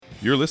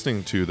You're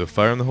listening to the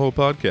Fire in the Hole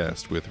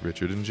podcast with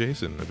Richard and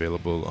Jason,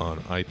 available on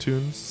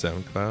iTunes,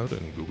 SoundCloud,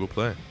 and Google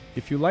Play.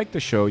 If you like the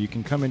show, you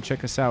can come and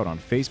check us out on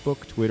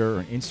Facebook, Twitter,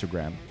 or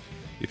Instagram.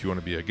 If you want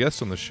to be a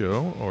guest on the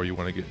show or you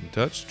want to get in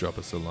touch, drop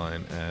us a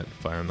line at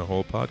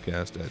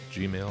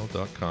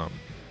fireintheholepodcast@gmail.com.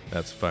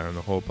 That's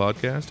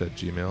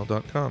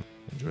fireintheholepodcast@gmail.com.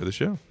 Enjoy the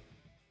show.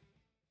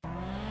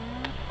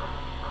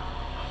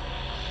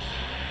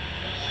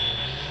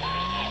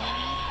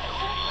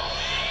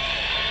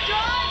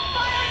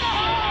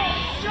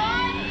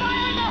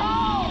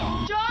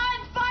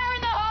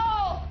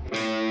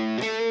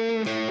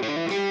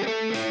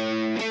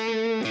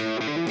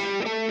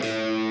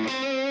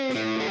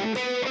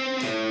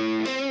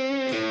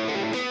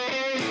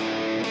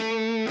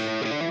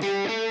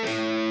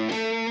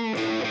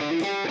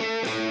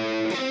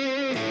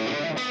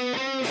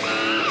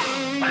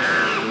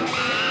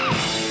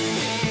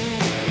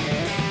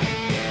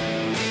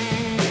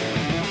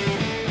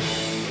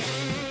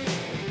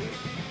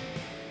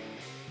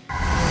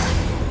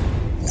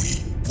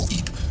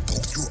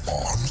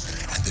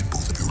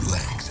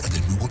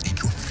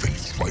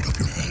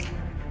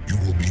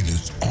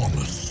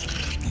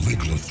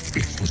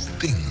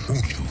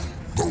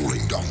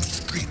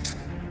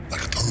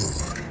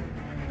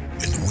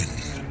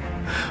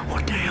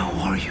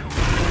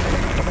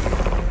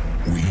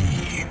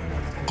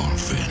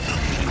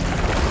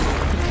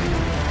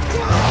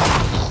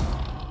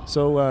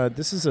 So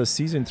this is a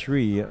season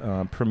 3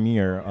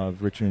 premiere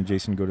of Richard and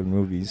Jason Go to the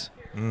Movies.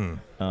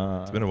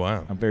 It's been a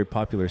while. A very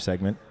popular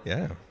segment.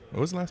 Yeah. What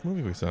was the last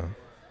movie we saw?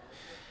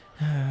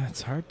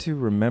 It's hard to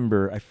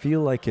remember. I feel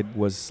like it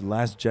was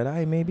Last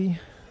Jedi, maybe?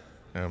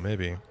 Oh,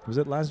 maybe. Was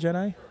it Last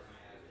Jedi?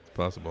 It's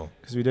possible.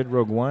 Because we did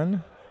Rogue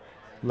One.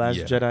 Last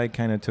Jedi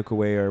kind of took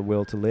away our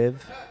will to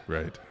live.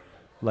 Right.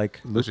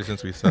 Like Luke. Especially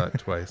since we saw it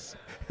twice.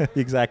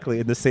 Exactly,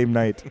 in the same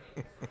night.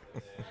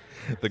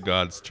 The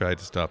gods tried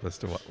to stop us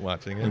to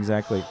watching it.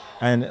 Exactly.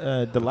 And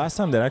the last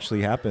time that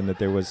actually happened, that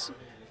there was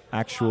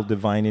actual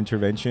divine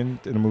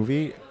intervention in a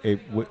movie,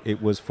 it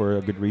was for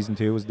a good reason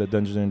too. It was the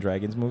Dungeons and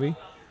Dragons movie,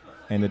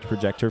 and the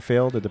projector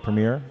failed at the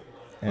premiere.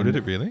 And did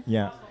it really?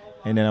 Yeah.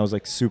 And then I was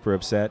like super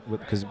upset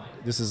because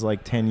this is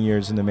like 10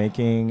 years in the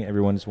making.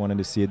 Everyone's wanted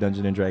to see a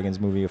Dungeons and Dragons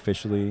movie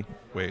officially.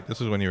 Wait, this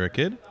was when you were a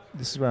kid?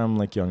 This is when I'm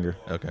like younger.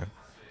 Okay.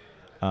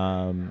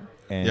 And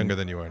younger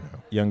than you are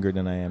now. Younger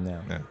than I am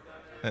now. Yeah.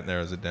 That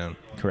narrows it down.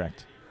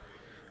 Correct.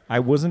 I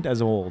wasn't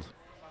as old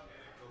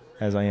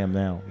as I am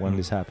now when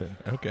this happened.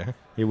 Okay.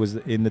 It was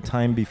in the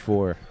time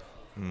before.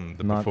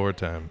 Before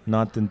time.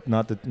 Not the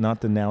now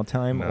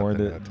time Not or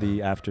the now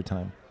the after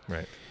time.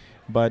 Right.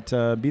 But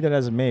be that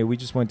as it may, we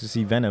just went to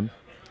see Venom.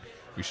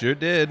 We sure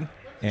did.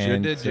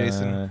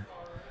 Jason.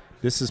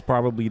 This is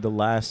probably the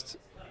last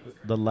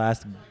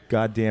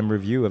goddamn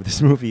review of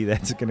this movie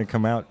that's going to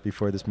come out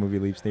before this movie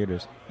leaves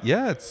theaters.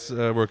 Yeah, it's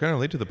we're kind of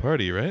late to the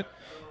party, right?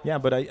 Yeah,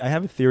 but I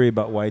have a theory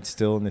about why it's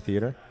still in the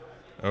theater.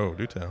 Oh,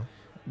 do tell.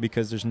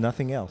 Because there's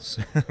nothing else.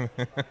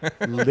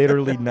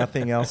 Literally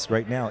nothing else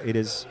right now. It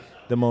is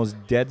the most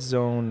dead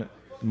zone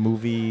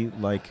movie,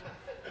 like,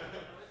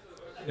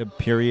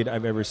 period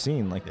I've ever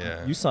seen. Like,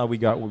 you saw, we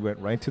went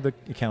right to the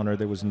counter.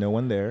 There was no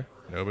one there.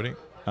 Nobody?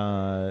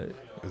 It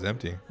was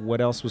empty. What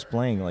else was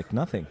playing? Like,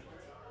 nothing.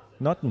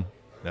 Nothing.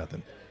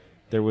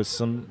 There was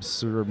some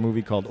sort of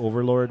movie called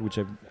Overlord, which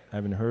I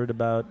haven't heard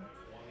about.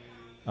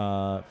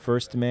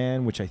 First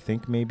Man, which I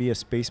think may be a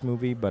space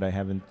movie, but I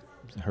haven't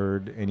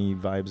heard any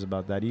vibes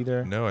about that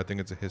either. No, I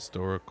think it's a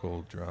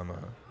historical drama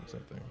or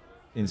something.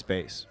 In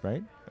space,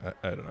 right?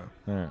 I don't know.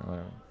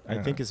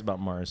 I think it's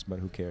about Mars, but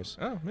who cares?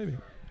 Oh, maybe.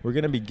 We're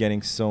going to be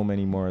getting so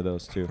many more of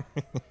those, too.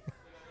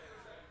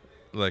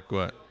 Like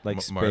what?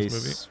 Like space, Mars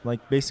movie?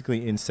 Like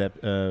basically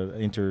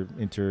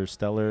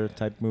interstellar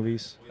type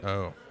movies.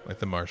 Oh, like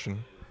The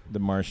Martian? The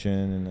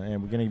Martian,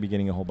 and we're going to be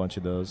getting a whole bunch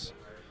of those,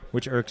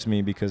 which irks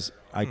me because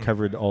I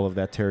covered all of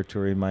that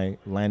territory in my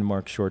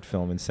landmark short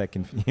film in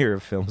second year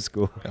of film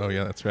school. Oh,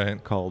 yeah, that's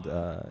right. Called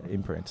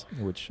Imprint,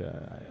 which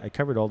I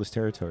covered all this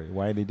territory.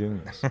 Why are they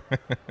doing this?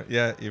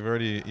 Yeah, you've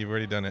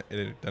already done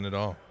it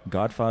all.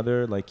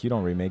 Godfather, like you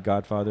don't remake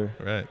Godfather.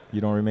 Right.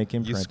 You don't remake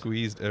Imprint. You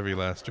squeezed every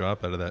last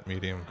drop out of that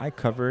medium. I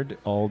covered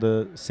all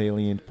the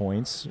salient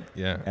points.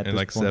 Yeah, in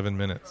like 7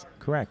 minutes.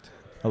 Correct.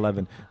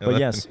 11. But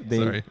yes,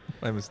 sorry,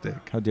 my mistake.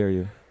 How dare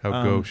you?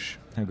 How gauche.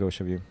 How gauche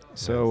of you.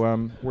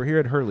 So we're here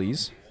at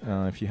Hurley's.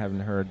 If you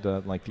haven't heard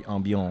like the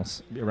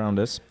ambiance around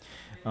us,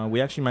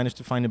 we actually managed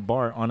to find a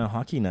bar on a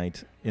hockey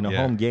night in a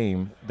home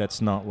game that's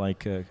not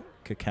like a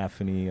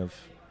cacophony of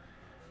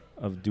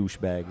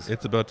douchebags.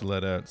 It's about to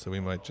let out, so we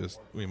might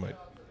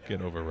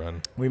get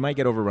overrun. We might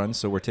get overrun,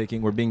 so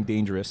we're being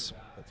dangerous.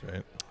 That's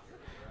right.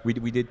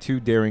 We did 2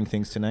 daring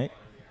things tonight.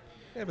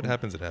 Yeah, if it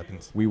happens, it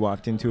happens. We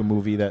walked into a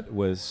movie that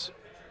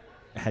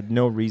had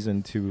no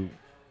reason to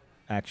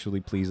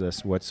actually please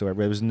us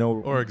whatsoever. There was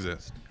no or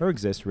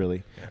exist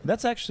really. Yeah.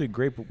 That's actually a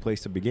great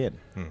place to begin.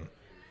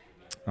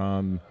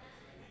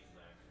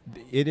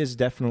 It is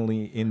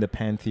definitely in the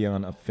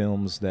pantheon of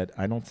films that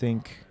I don't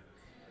think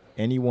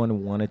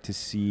anyone wanted to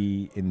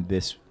see in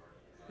this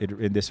it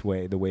in this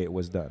way, the way it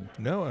was done.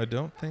 No, I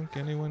don't think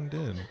anyone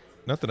did.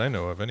 Not that I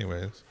know of,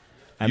 anyways.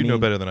 I You know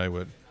mean- better than I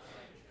would.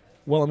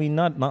 Well, I mean,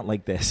 not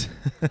like this.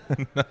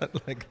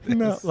 Not like this.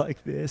 Not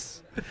like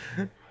this.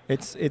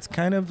 It's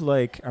kind of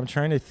like, I'm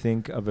trying to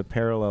think of a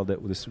parallel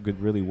that this could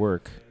really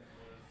work.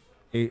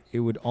 It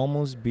would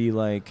almost be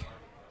like,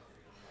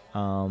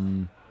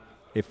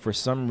 if for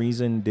some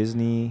reason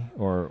Disney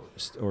or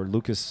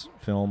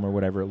Lucasfilm or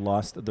whatever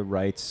lost the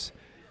rights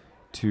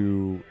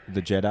to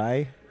the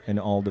Jedi and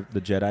all the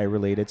Jedi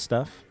related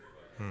stuff,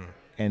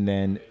 and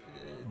then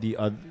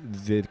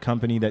the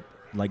company that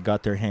like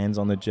got their hands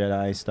on the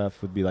Jedi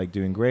stuff would be like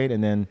doing great,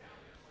 and then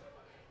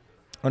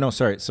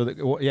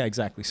yeah,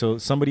 exactly. So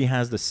somebody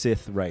has the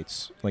Sith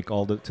rights, like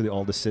all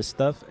the Sith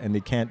stuff, and they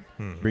can't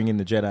bring in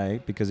the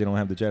Jedi because they don't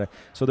have the Jedi.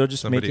 So they're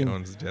just Somebody making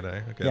owns the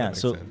Jedi. Okay, yeah. that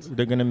makes So sense.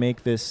 they're gonna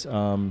make this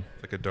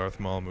Like a Darth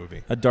Maul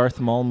movie. a Darth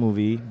Maul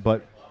movie,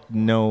 but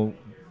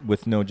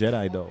with no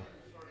Jedi though.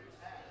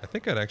 I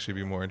think I'd actually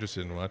be more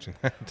interested in watching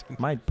that.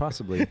 Might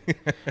possibly.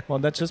 Well,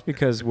 that's just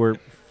because we're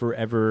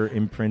forever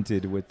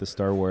imprinted with the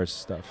Star Wars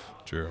stuff,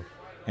 True.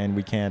 and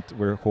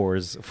we're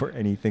whores for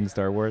anything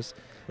Star Wars.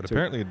 But So-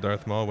 apparently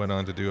Darth Maul went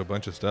on to do a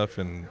bunch of stuff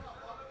in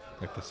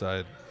like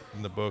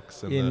in the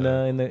books and In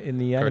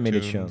the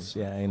animated cartoons. shows,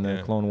 yeah, in the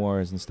Yeah. Clone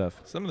Wars and stuff.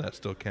 Some of that's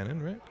still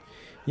canon, right?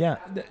 Yeah,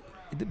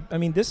 I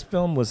mean, this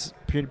film was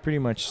pretty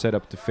much set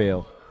up to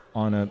fail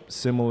on a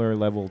similar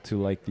level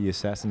to like the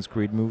Assassin's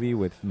Creed movie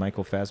with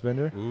Michael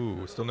Fassbender.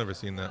 Ooh, still never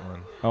seen that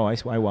one. Oh,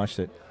 I watched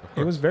it. Of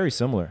It was course. very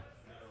similar,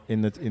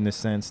 in the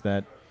sense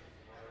that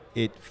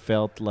it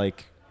felt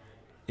like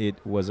it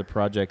was a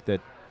project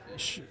that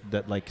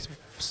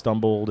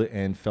stumbled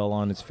and fell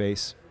on its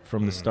face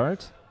from the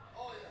start,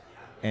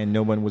 and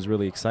no one was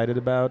really excited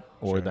about,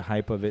 or Sure. the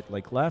hype of it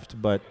like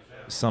left. But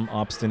some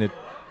obstinate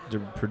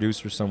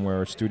producer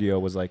somewhere or studio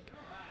was like,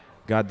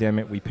 "God damn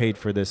it, we paid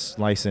for this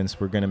license.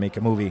 We're gonna make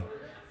a movie.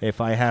 If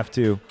I have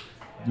to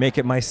make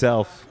it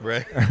myself."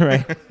 Right.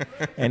 Right,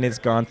 and it's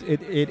gone.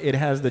 It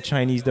has the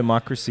Chinese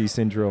democracy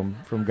syndrome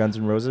from Guns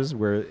N' Roses,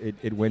 where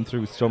it went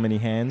through so many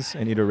hands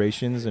and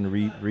iterations and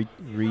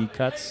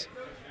recuts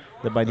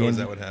that by the Oh, end, is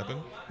that what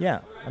happened? yeah,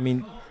 I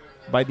mean,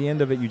 by the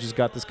end of it, you just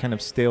got this kind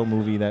of stale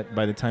movie that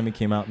by the time it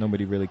came out,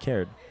 nobody really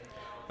cared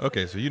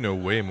Okay, so you know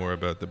way more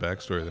about the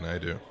backstory than I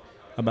do.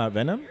 about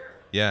Venom.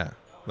 Yeah,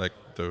 like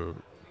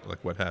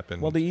what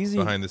happened. Well, the easy-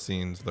 behind the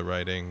scenes, the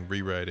writing,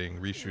 rewriting,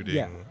 reshooting,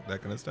 Yeah.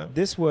 that kind of stuff.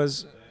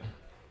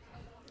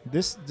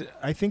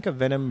 I think a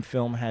Venom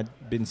film had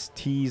been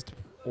teased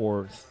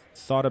or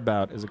thought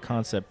about as a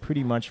concept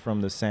pretty much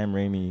from the Sam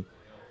Raimi,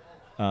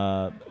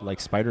 like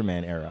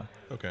Spider-Man era.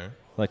 Okay.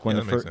 Like when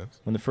Yeah, the that makes sense.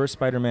 when the first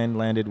Spider-Man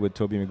landed with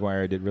Tobey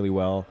Maguire, it did really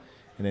well,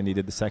 and then they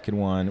did the second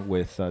one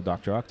with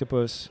Dr.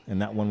 Octopus,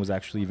 and that one was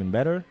actually even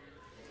better.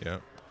 Yeah.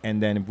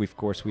 And then of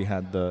course we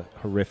had the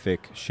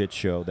horrific shit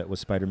show that was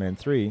Spider-Man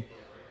 3,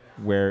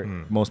 where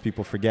most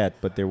people forget,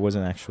 but there was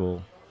an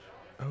actual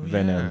Oh,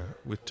 Venom. yeah.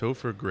 With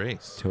Topher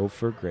Grace.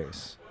 Topher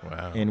Grace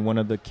Wow. in one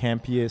of the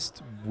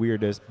campiest,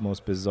 weirdest,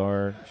 most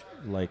bizarre,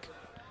 like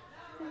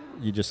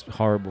just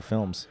horrible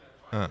films.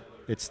 Huh.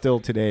 It's still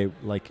today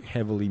like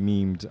heavily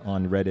memed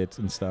on Reddit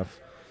and stuff.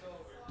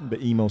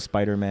 The emo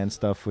Spider-Man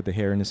stuff with the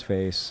hair in his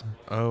face,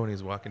 Oh, and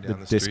he's walking down the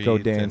the disco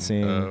street and-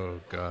 dancing.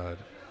 oh, God.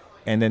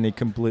 and then they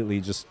completely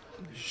just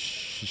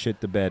shit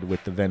the bed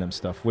with the Venom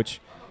stuff, which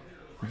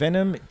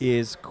Venom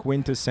is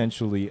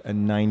quintessentially a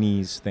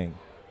 90s thing,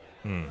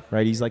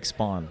 right? He's like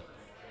Spawn,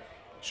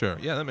 Sure.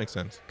 Yeah, that makes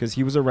sense. because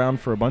he was around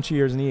for a bunch of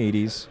years in the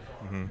 80s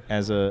Mm-hmm.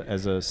 as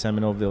a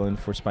seminal villain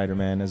for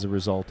Spider-Man as a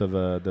result of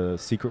the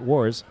Secret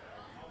Wars,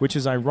 which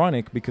is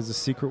ironic because the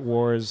Secret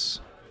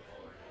Wars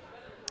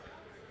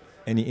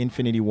and the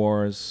Infinity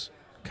Wars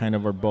kind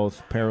of are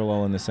both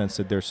parallel in the sense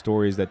that they're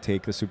stories that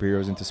take the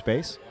superheroes into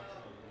space.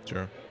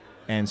 Sure.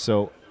 And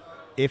so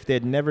if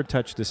they'd never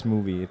touched this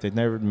movie, if they'd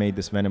never made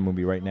this Venom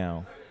movie right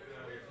now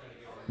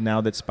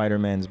that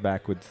Spider-Man's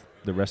back with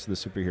the rest of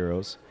the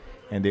superheroes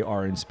and they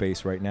are in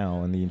space right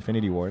now in the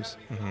Infinity Wars,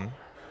 Mm-hmm.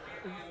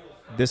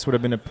 this would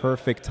have been a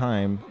perfect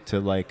time to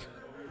like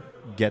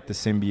get the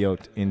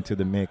symbiote into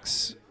the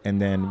mix, and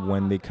then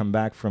when they come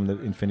back from the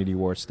Infinity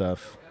War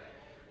stuff,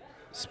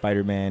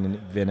 Spider-Man and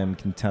Venom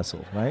can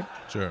tussle, right?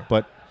 Sure.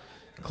 But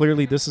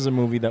clearly this is a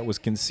movie that was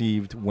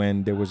conceived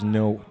when there was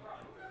no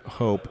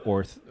hope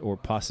or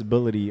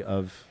possibility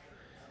of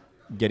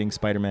getting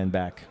Spider-Man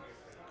back.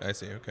 I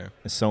see. Okay.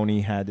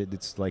 Sony had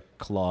its like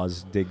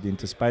claws digged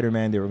into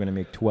Spider-Man. They were going to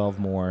make 12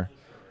 more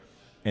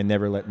and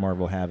never let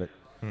Marvel have it.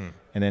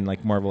 And then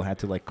like Marvel had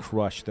to like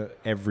crush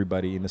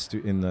everybody in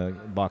the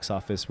box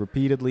office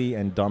repeatedly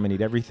and dominate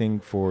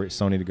everything for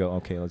Sony to go,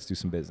 okay, let's do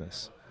some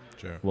business.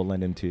 Sure. We'll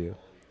lend him to you.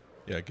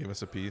 Yeah, give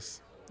us a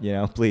piece. You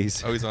know,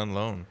 please. Oh, he's on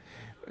loan.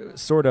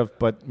 Sort of,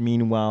 but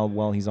meanwhile,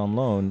 while he's on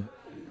loan,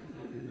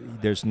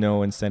 there's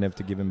no incentive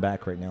to give him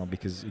back right now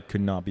because he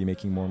could not be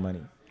making more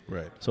money.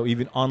 Right. So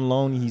even on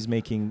loan, he's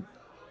making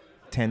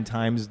 10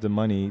 times the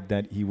money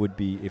that he would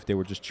be if they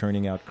were just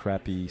churning out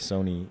crappy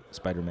Sony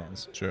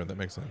Spider-Mans. Sure, that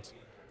makes sense.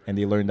 And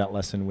they learned that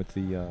lesson with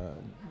the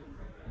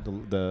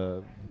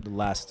the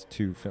last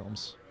two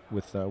films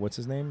with what's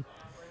his name?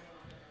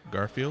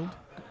 Garfield?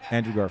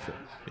 Andrew Garfield.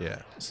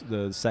 Yeah.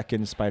 The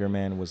second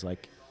Spider-Man was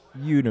like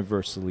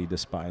universally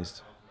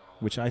despised,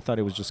 which I thought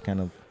it was just kind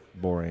of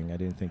boring. I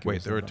didn't think.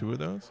 Wait, there were two of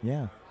those?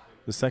 Yeah.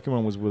 The second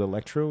one was with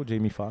Electro,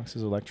 Jamie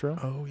Foxx's Electro.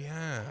 Oh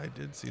yeah, I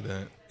did see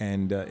that.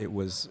 And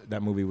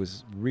that movie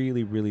was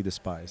really, really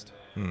despised.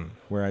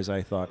 Whereas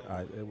I thought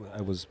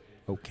I was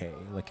okay,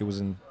 like it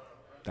wasn't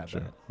that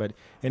bad. But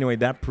anyway,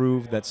 that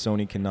proved that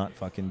Sony cannot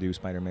fucking do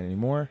Spider-Man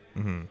anymore.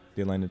 Mm-hmm.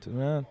 They landed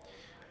to.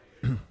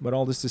 But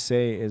all this to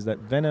say is that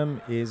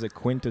Venom is a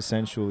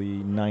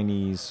quintessentially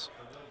 90s.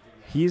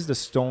 He's the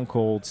Stone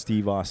Cold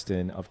Steve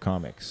Austin of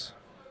comics,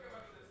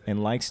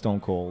 and like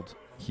Stone Cold,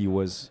 he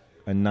was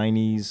a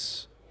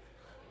 90s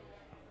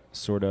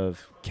sort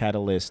of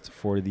catalyst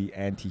for the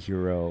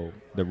anti-hero,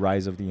 the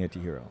rise of the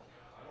anti-hero,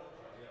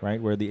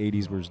 right? Where the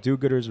 80s was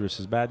do-gooders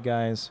versus bad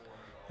guys,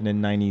 and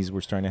then 90s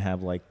we're starting to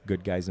have like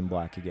good guys in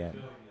black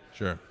again.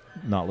 Sure.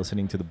 Not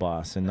listening to the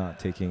boss and not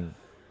taking,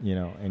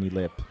 any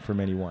lip from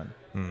anyone.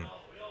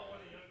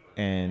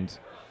 And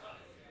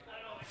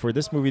for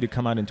this movie to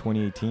come out in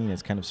 2018,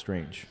 it's kind of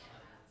strange.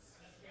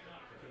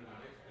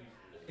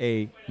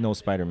 No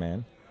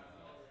Spider-Man.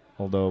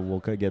 Although we'll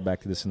get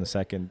back to this in a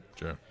second.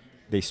 Sure.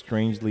 They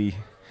strangely,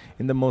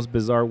 in the most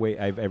bizarre way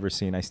I've ever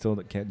seen, I still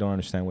don't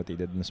understand what they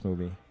did in this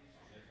movie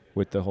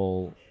with the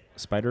whole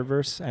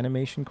Spider-Verse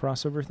animation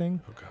crossover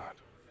thing. Oh, God.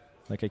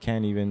 Like, I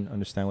can't even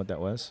understand what that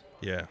was.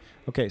 Yeah.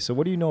 Okay, so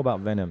what do you know about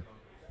Venom?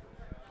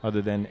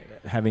 Other than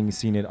having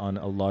seen it on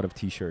a lot of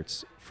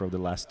T-shirts for the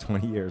last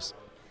 20 years.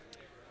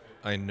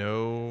 I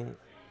know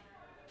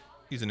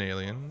he's an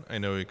alien. I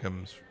know he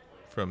comes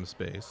from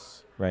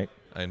space. Right.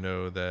 I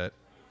know that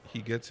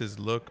he gets his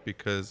look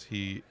because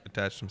he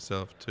attached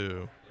himself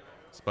to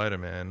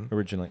Spider-Man.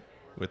 Originally.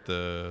 With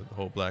the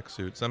whole black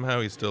suit.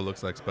 Somehow he still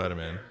looks like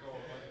Spider-Man,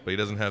 but he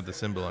doesn't have the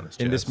symbol on his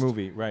chest. In this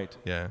movie, right.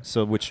 Yeah.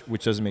 So which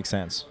doesn't make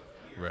sense.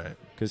 Right.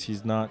 Because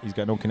he's got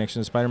no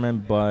connection to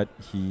Spider-Man, but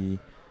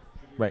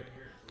right.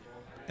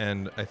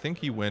 And I think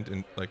he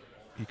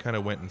kind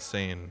of went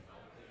insane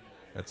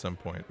at some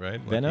point,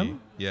 right?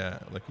 Venom?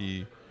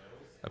 He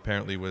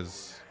apparently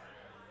was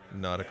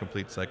not a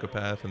complete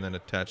psychopath and then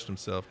attached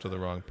himself to the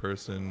wrong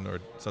person, or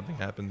something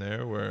happened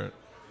there where it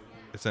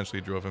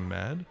essentially drove him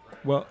mad.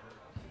 Well,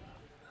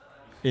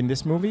 in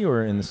this movie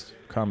or in this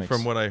comics?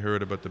 From what I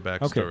heard about the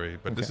backstory,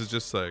 but this is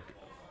just like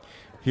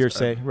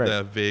hearsay, right?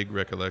 The vague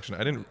recollection.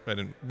 I didn't.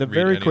 The read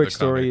very any quick of the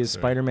story comics is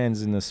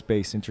Spider-Man's in the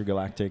space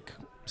intergalactic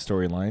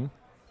storyline,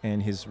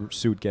 and his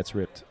suit gets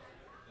ripped,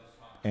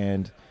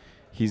 and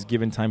he's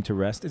given time to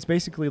rest. It's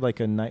basically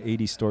like a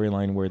 80s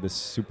storyline where the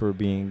super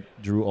being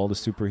drew all the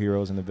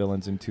superheroes and the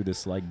villains into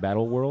this like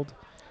battle world,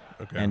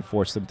 and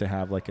forced them to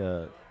have like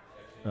a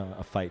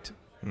fight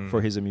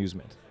for his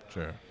amusement.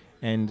 Sure.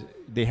 And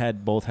they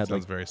both had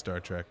sounds very Star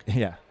Trek.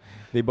 Yeah,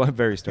 they both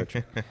very Star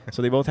Trek.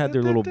 So they both had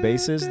their little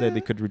bases that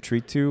they could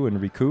retreat to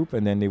and recoup,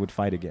 and then they would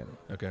fight again.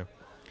 Okay.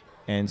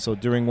 And so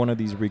during one of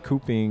these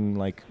recouping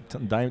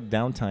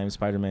downtime,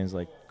 Spider-Man's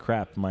like,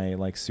 crap, my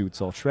like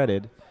suit's all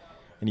shredded.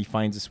 And he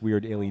finds this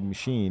weird alien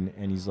machine,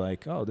 and he's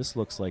like, oh, this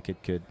looks like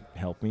it could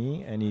help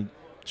me. And he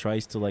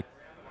tries to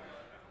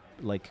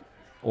like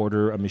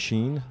order a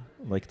machine,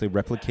 like to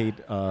replicate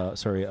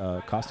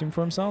a costume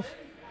for himself.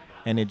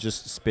 And it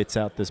just spits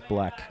out this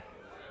black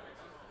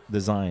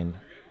design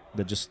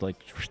that just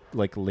like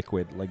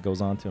liquid like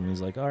goes onto him.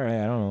 He's like, all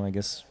right, I don't know, I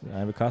guess I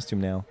have a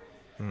costume now.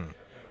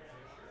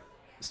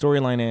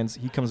 Storyline ends,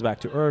 he comes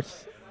back to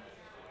Earth,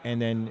 and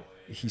then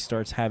he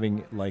starts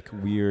having like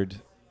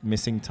weird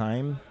missing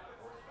time.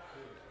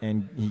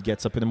 And he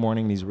gets up in the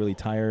morning and he's really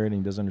tired and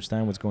he doesn't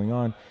understand what's going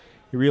on.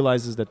 He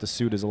realizes that the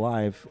suit is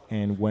alive,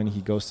 and when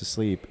he goes to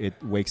sleep, it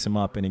wakes him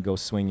up and he goes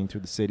swinging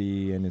through the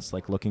city, and it's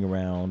like looking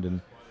around,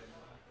 and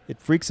it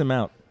freaks him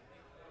out.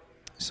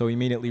 So he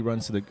immediately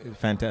runs to the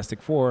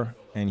Fantastic Four,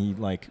 and he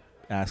like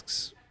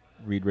asks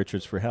Reed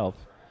Richards for help,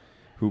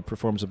 who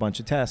performs a bunch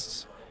of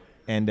tests,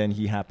 and then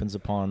he happens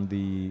upon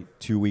the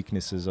two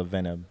weaknesses of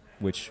Venom,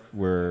 which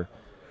were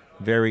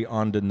very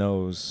on the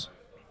nose,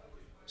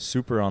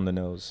 super on the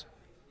nose.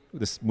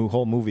 This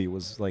whole movie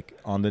was like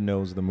on the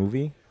nose of the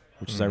movie,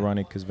 which is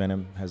ironic because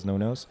Venom has no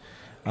nose.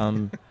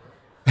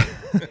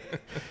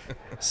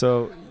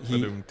 So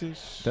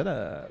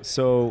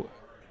So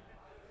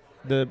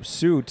the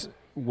suit,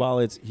 while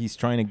he's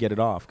trying to get it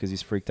off because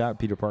he's freaked out,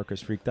 Peter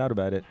Parker's freaked out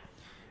about it.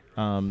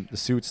 The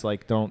suit's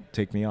like, don't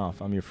take me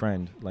off. I'm your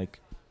friend. Like,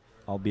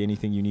 I'll be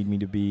anything you need me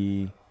to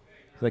be.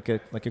 Like a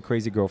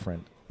crazy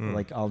girlfriend.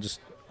 Like, I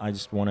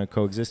just want to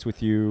coexist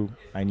with you.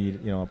 I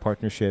need, a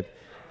partnership.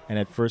 And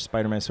at first,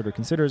 Spider-Man sort of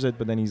considers it,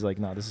 but then he's like,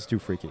 no, this is too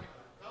freaky.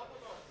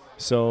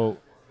 So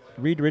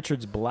Reed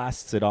Richards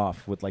blasts it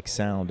off with like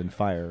sound and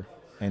fire,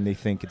 and they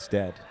think it's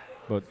dead,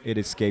 but it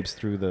escapes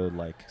through the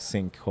like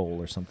sink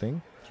hole or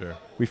something. Sure.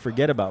 We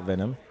forget about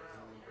Venom.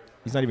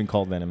 He's not even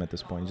called Venom at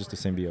this point. He's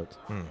just a symbiote.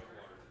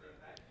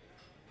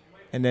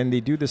 And then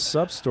they do this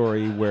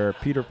sub-story where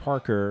Peter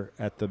Parker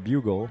at the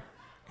Bugle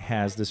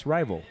has this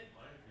rival,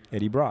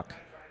 Eddie Brock.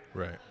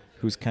 Right.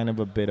 who's kind of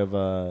a bit of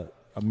a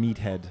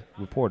meathead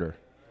reporter.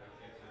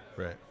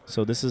 Right.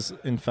 So this is,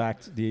 in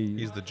fact,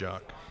 He's the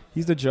jock.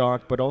 He's the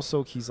jock, but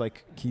also he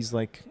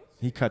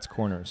cuts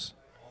corners.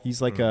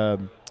 He's like a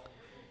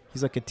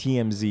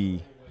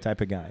TMZ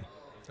type of guy.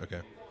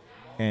 Okay.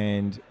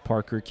 And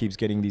Parker keeps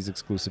getting these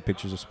exclusive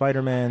pictures of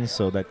Spider-Man,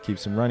 so that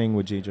keeps him running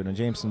with J. Jonah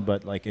Jameson,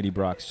 but like Eddie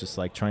Brock's just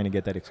like trying to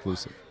get that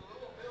exclusive.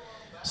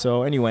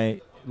 So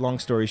anyway, long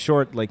story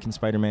short, like in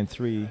Spider-Man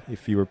 3,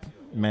 if you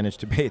managed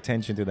to pay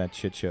attention to that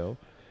shit show,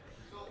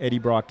 Eddie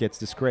Brock gets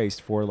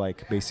disgraced for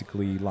like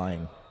basically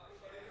lying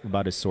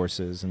about his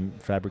sources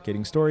and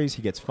fabricating stories.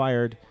 He gets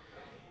fired.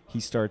 He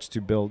starts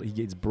to build. He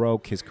gets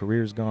broke. His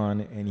career's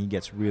gone, and he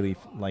gets really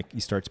he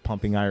starts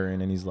pumping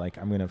iron, and he's like,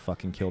 "I'm gonna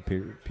fucking kill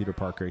Peter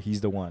Parker.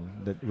 He's the one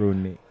that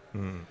ruined me."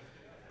 Mm.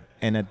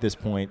 And at this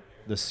point,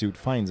 the suit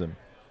finds him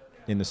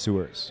in the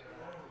sewers,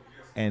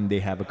 and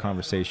they have a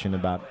conversation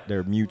about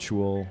their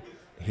mutual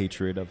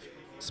hatred of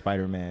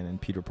Spider-Man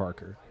and Peter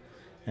Parker,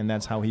 and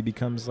that's how he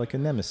becomes like a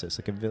nemesis,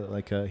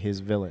 his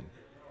villain.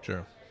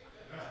 Sure.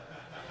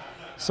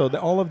 So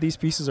all of these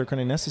pieces are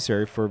kind of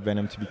necessary for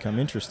Venom to become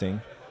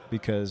interesting,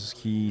 because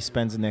he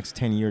spends the next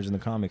 10 years in the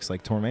comics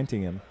like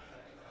tormenting him.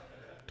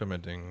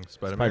 Tormenting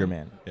Spider-Man?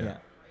 Spider-Man, yeah.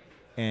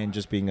 And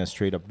just being a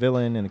straight-up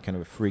villain and kind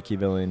of a freaky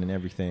villain and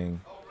everything.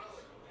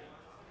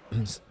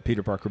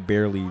 Peter Parker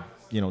barely,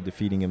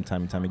 defeating him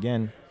time and time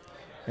again.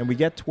 And we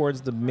get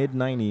towards the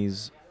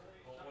mid-90s,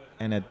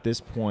 and at this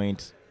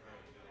point,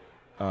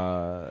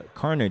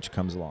 Carnage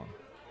comes along.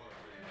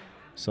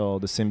 So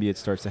the symbiote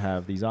starts to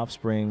have these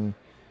offspring.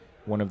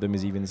 One of them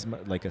is even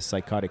like a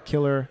psychotic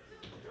killer.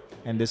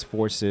 And this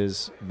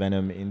forces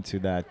Venom into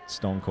that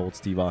Stone Cold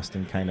Steve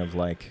Austin kind of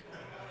like...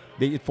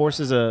 It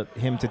forces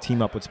him to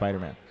team up with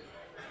Spider-Man.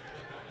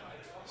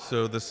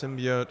 So the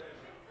symbiote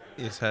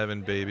is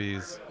having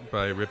babies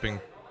by ripping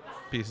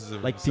pieces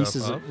of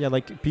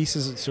off?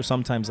 Pieces are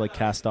sometimes like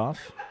cast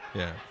off.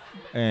 Yeah.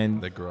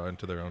 And they grow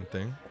into their own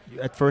thing?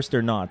 At first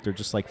they're not. They're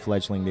just like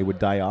fledgling. They would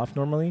die off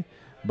normally.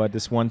 But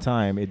this one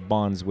time it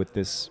bonds with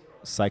this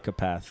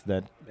psychopath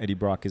that Eddie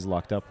Brock is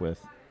locked up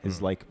with.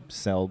 His like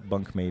cell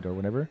bunkmate or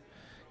whatever.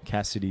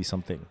 Cassidy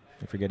something.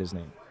 I forget his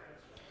name.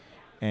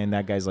 And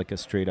that guy's like a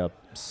straight up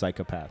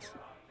psychopath.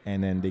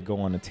 And then they go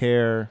on a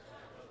tear.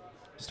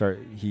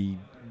 He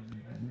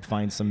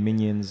finds some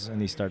minions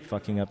and they start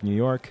fucking up New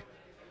York.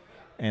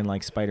 And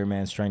like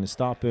Spider-Man's trying to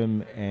stop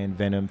him, and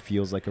Venom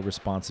feels like a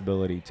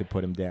responsibility to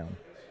put him down.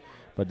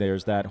 But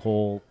there's that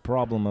whole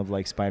problem of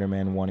like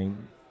Spider-Man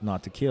wanting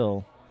not to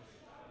kill,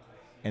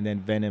 and then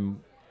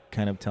Venom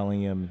kind of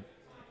telling him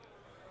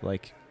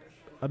like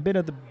a bit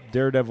of the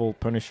Daredevil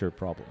Punisher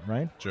problem,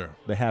 right? Sure.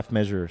 The half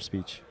measure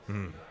speech.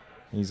 Mm.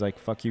 He's like,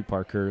 "Fuck you,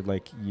 Parker.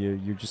 Like you're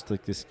just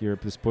like this. You're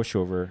this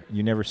pushover.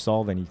 You never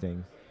solve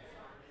anything."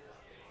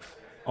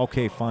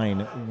 Okay,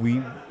 fine.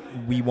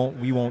 We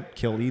won't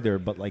kill either.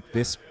 But like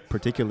this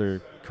particular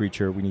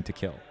creature, we need to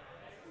kill.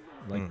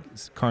 Like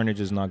Carnage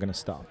is not going to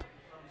stop.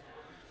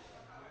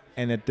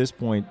 And at this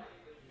point,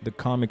 the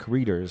comic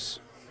readers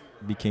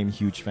became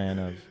huge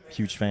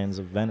fans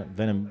of Venom.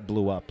 Venom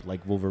blew up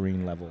like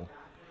Wolverine level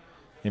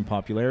in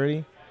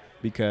popularity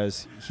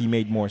because he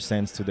made more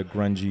sense to the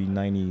grungy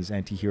 90s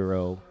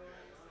anti-hero,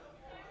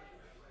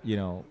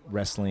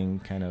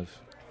 wrestling kind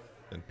of.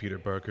 And Peter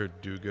Parker,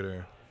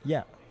 do-gooder.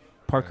 Yeah.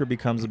 Parker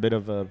becomes a bit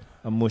of a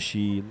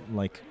mushy,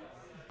 like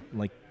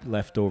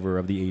leftover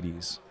of the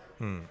 80s,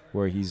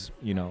 where he's,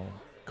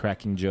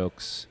 cracking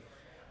jokes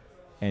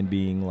and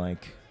being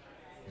like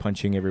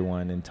punching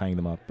everyone and tying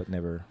them up, but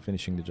never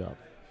finishing the job.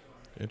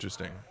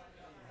 Interesting.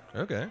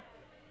 Okay.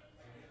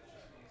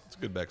 It's a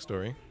good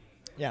backstory.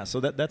 Yeah, so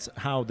that's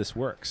how this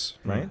works,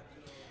 right?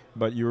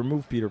 But you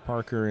remove Peter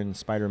Parker and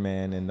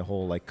Spider-Man and the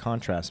whole like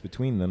contrast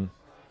between them.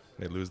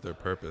 They lose their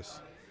purpose.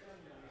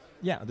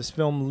 Yeah, this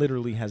film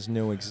literally has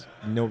no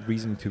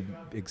reason to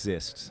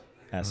exist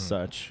as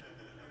such,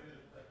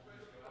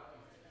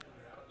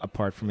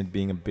 apart from it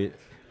being a bit...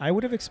 I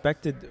would have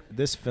expected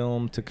this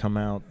film to come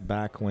out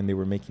back when they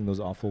were making those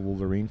awful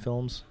Wolverine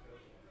films.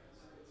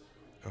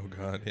 Oh,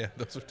 God, yeah,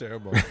 those are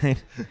terrible.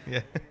 Right?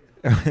 Yeah.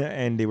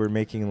 And they were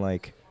making,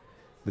 like,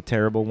 the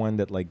terrible one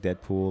that, like,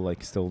 Deadpool,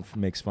 like, still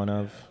makes fun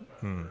of.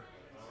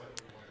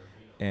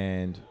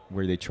 And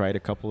where they tried a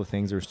couple of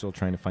things, they were still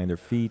trying to find their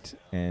feet.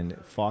 And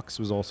Fox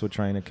was also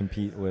trying to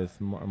compete with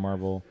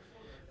Marvel.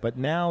 But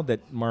now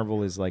that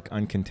Marvel is, like,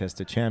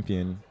 uncontested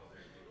champion,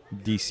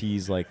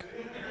 DC's, like,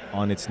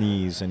 on its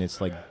knees and it's,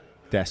 like,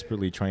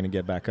 desperately trying to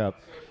get back up.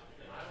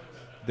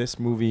 This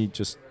movie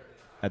just,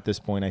 at this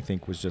point, I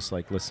think, was just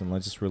like, listen,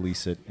 let's just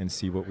release it and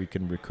see what we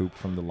can recoup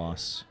from the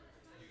loss.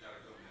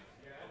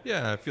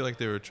 Yeah, I feel like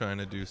they were trying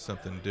to do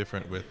something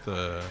different with...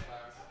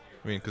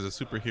 because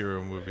a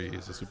superhero movie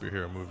is a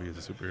superhero movie is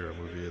a superhero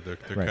movie. They're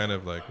right. Kind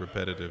of like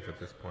repetitive at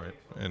this point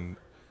and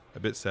a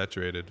bit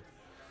saturated.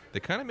 They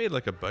kind of made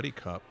like a buddy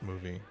cop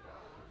movie.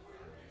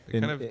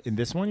 In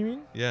this one, you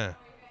mean? Yeah.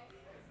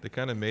 They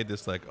kind of made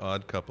this like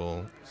odd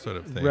couple sort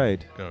of thing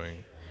right.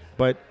 going.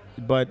 But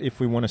if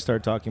we want to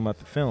start talking about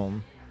the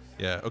film,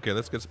 Yeah. Okay.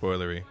 Let's get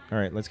spoilery. All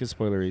right, let's get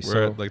spoilery.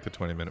 We're at like the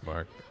 20-minute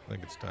mark. I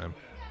think it's time.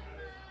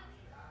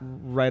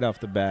 Right off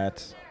the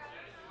bat,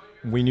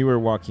 we knew we were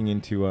walking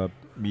into a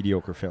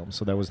mediocre film,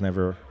 so that was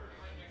never,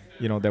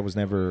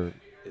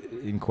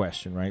 in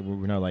question, right?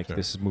 We're not like,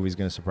 this movie's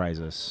going to surprise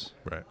us.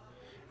 Right.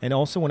 And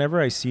also,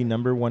 whenever I see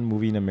number one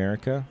movie in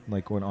America,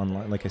 like when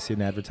online, like I see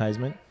an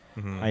advertisement,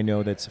 I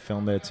know that's a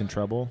film that's in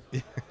trouble.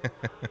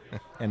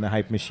 And the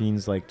hype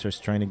machine's like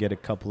just trying to get a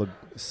couple of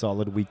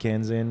solid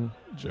weekends into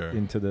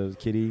the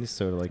kiddies.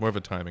 So like more of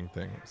a timing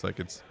thing. It's like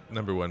it's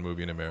number one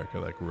movie in America,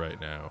 like right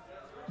now.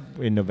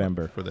 In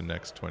November. For the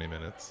next 20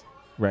 minutes.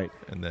 Right.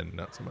 And then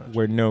not so much.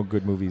 Where no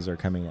good movies are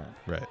coming out.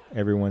 Right.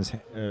 Everyone's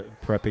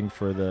prepping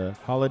for the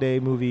holiday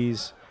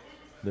movies,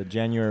 the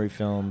January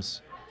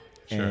films,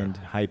 and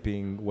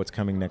hyping what's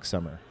coming next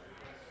summer.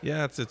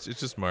 Yeah, it's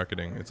just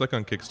marketing. It's like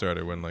on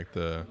Kickstarter when like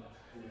the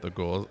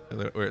goals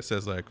where it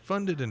says like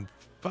funded in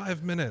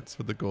 5 minutes,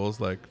 but the goal's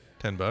like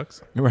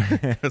 $10.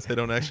 Right. Because they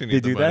don't actually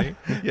need the money.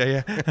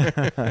 Yeah.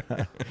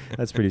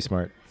 That's pretty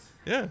smart.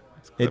 Yeah.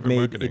 It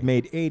made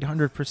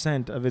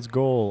 800% of its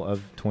goal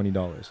of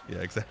 $20. Yeah,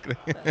 exactly.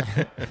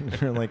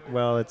 You're like,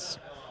 well, it's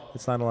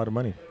not a lot of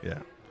money. Yeah.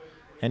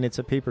 And it's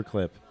a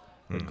paperclip.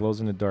 It glows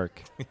in the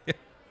dark.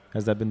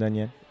 Has that been done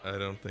yet? I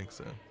don't think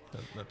so.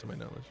 Not to my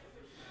knowledge.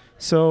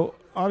 So,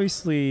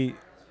 obviously,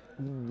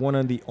 one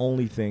of the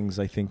only things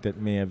I think that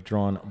may have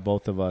drawn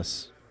both of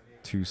us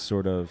to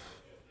sort of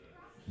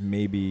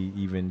maybe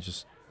even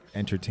just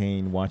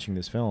entertain watching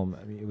this film,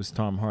 I mean, it was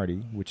Tom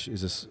Hardy, which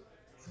is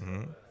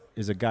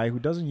a guy who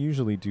doesn't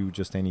usually do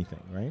just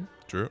anything, right?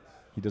 True.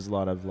 He does a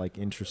lot of like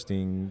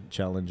interesting,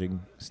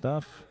 challenging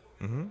stuff.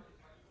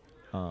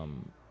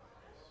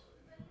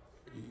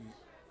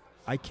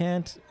 I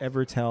can't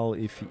ever tell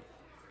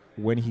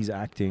when he's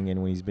acting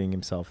and when he's being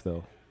himself,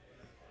 though.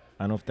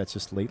 I don't know if that's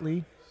just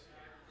lately.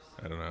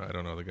 I don't know. I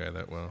don't know the guy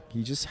that well.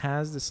 He just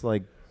has this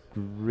like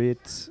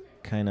grit,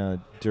 kind of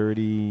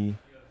dirty,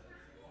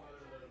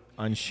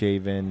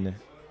 unshaven.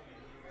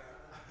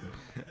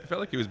 I felt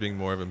like he was being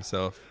more of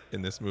himself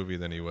in this movie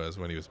than he was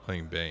when he was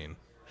playing Bane.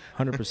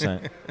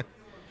 100%.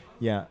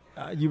 Yeah.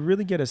 You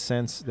really get a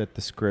sense that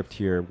the script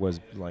here was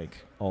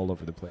like all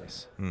over the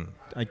place.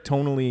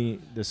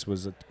 Tonally, this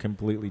was a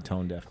completely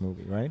tone-deaf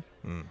movie, right?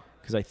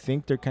 Because I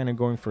think they're kind of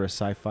going for a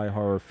sci-fi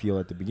horror feel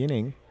at the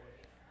beginning.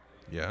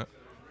 Yeah.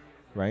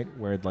 Right?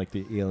 Where like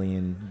the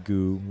alien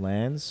goo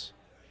lands.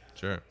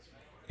 Sure.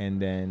 And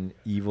then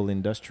evil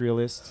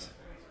industrialist,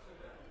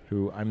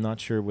 who I'm not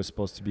sure was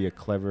supposed to be a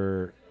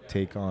clever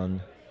take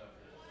on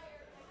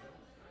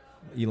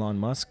Elon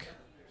Musk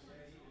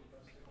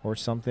or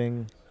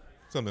something.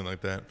 Something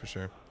like that, for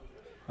sure.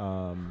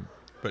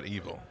 But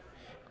evil.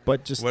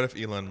 But just what if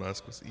Elon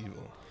Musk was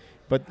evil?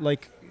 But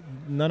like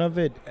none of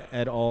it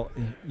at all.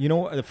 You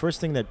know, the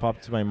first thing that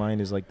popped to my mind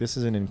is like, this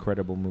is an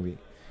incredible movie.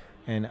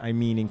 And I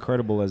mean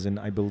incredible as in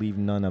I believe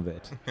none of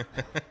it.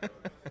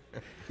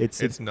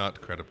 It's not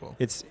credible.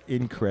 It's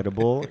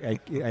incredible. I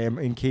am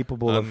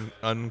incapable of...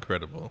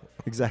 Uncredible.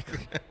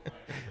 Exactly.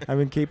 I'm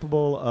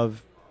incapable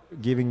of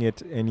giving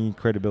it any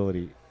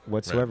credibility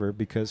whatsoever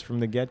because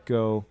from the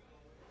get-go...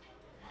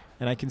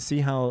 And I can see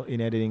how in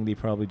editing they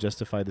probably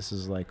justify this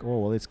as like, oh,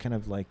 well, it's kind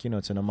of like,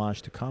 it's an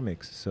homage to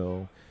comics.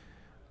 So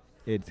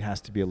it has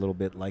to be a little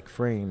bit like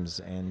Frames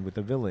and with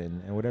a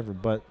villain and whatever.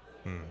 But...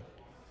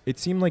 It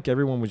seemed like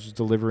everyone was just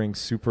delivering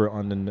super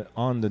on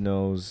the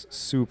nose,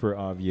 super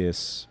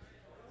obvious,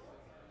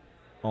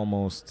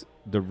 almost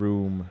The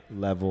Room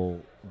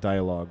level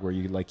dialogue where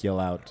you like yell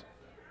out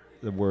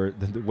the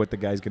word, what the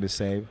guy's gonna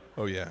say.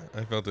 Oh yeah,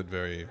 I felt it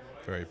very,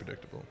 very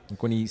predictable.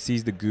 Like when he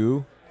sees the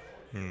goo,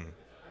 you're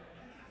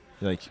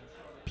like,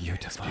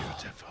 beautiful.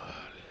 It's beautiful.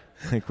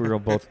 Like we're all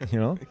both,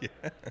 Yeah.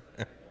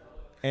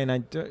 And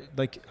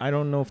I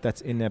don't know if that's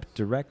inept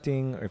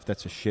directing or if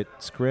that's a shit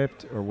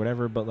script or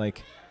whatever, but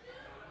like.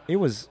 It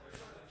was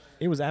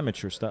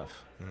amateur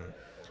stuff.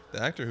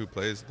 The actor who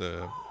plays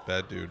the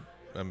bad dude,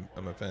 I'm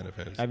a fan of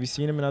his. Have you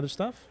seen him in other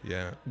stuff?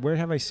 Yeah. Where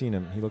have I seen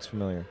him? He looks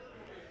familiar.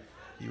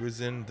 He was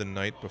in The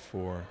Night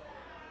Before.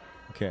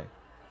 Okay.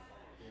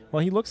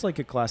 Well, he looks like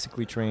a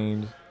classically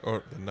trained...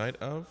 Or The Night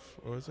Of?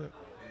 What was it?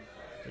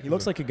 He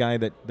looks like a guy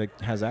that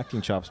has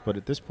acting chops, but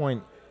at this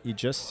point, he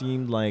just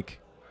seemed like...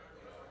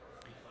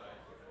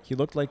 He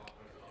looked like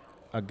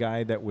a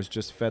guy that was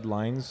just fed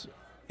lines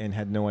and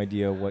had no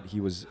idea what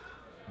he was...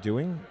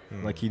 doing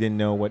like he didn't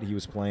know what he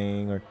was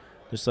playing or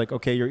just like,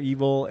 okay, you're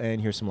evil and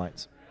here's some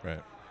lights,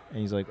 right? And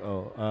he's like,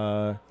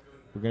 we're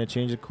gonna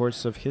change the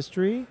course of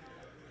history,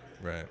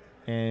 right?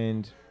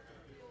 And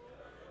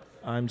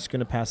I'm just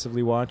gonna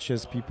passively watch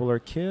as people are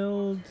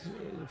killed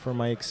for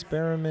my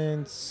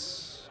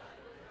experiments,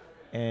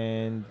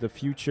 and the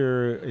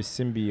future is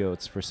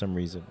symbiotes for some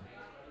reason.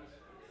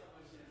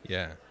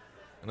 Yeah,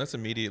 and let's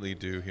immediately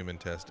do human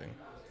testing,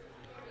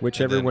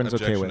 which and everyone's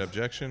okay with.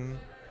 Objection.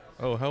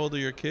 Oh, how old are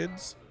your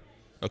kids?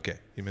 Okay,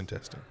 human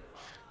testing.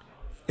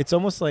 It's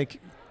almost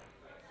like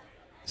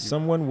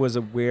someone was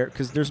aware,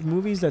 because there's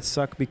movies that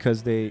suck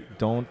because they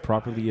don't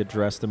properly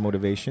address the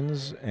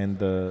motivations and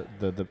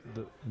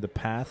the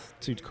path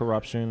to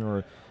corruption,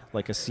 or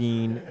like a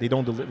scene they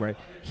don't deliver right.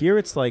 Here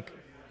it's like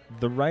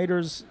the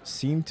writers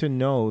seem to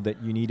know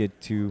that you needed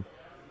to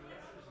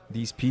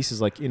these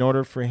pieces, like in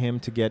order for him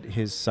to get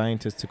his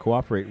scientists to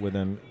cooperate with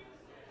him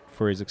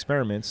for his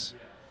experiments,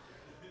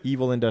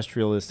 evil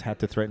industrialists had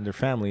to threaten their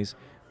families,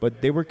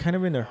 but they were kind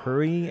of in a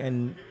hurry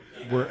and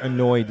were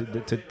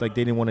annoyed to like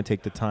they didn't want to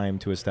take the time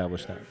to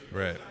establish that.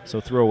 Right.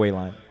 So throwaway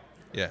line.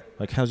 Yeah.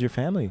 Like, how's your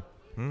family?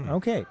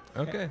 Okay.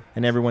 Okay.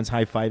 And everyone's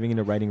high-fiving in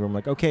the writing room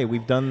like, okay,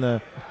 we've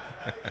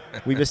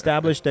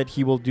established that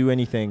he will do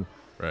anything.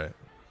 Right.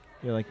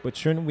 You're like, but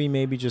shouldn't we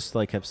maybe just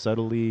like have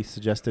subtly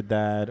suggested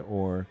that,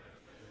 or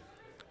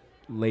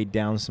laid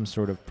down some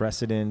sort of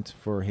precedent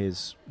for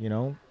his,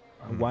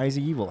 why is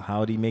he evil?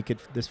 How did he make it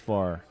this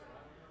far?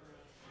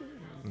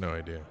 No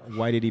idea.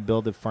 Why did he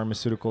build a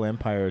pharmaceutical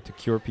empire to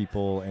cure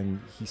people?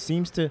 And they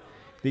seem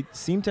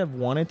to have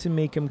wanted to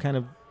make him kind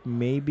of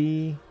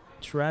maybe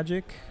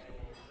tragic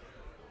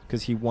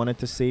because he wanted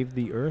to save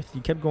the Earth. He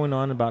kept going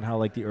on about how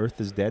like the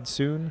Earth is dead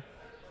soon.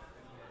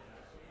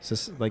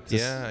 So, like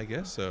this. Yeah, I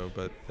guess so.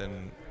 But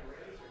then,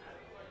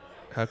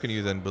 how can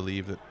you then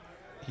believe that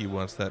he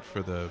wants that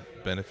for the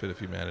benefit of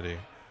humanity?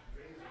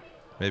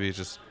 Maybe he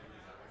just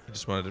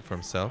wanted it for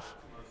himself.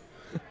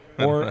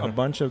 Or a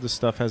bunch of the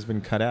stuff has been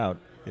cut out.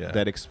 Yeah.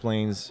 That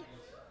explains.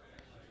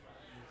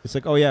 It's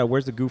like, oh yeah,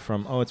 where's the goo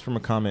from? Oh, it's from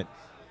a comet.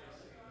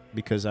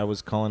 Because I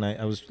was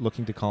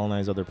looking to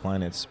colonize other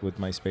planets with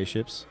my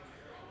spaceships,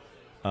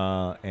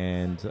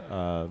 and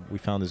we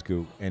found this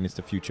goo, and it's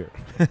the future.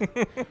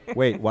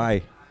 Wait,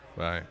 why?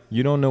 Why?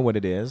 You don't know what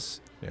it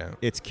is. Yeah.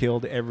 It's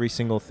killed every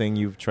single thing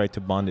you've tried to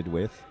bond it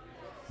with.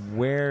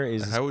 Where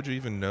is? How would you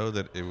even know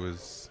that it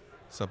was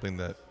something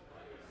that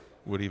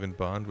would even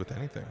bond with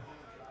anything?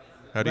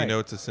 How do you know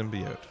it's a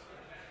symbiote?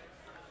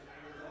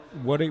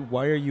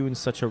 Why are you in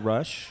such a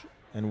rush?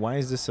 And why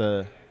is this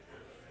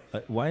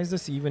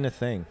even a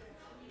thing?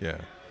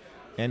 Yeah.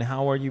 And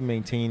how are you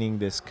maintaining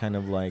this kind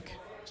of like?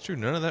 It's true.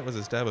 None of that was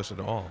established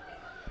at all.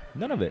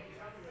 None of it.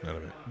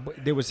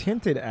 But there was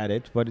hinted at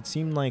it, but it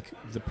seemed like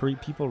the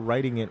people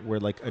writing it were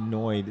like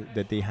annoyed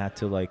that they had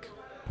to like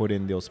put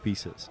in those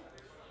pieces.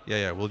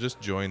 Yeah. We'll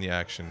just join the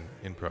action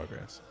in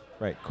progress.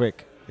 Right.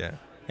 Quick. Yeah.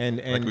 And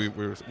like we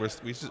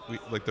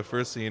like the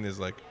first scene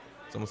is like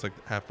it's almost like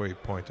the halfway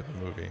point of the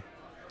movie.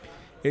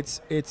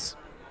 It's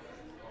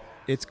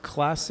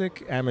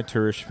classic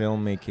amateurish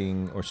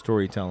filmmaking or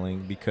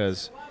storytelling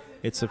because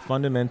it's a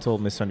fundamental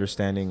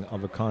misunderstanding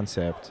of a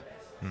concept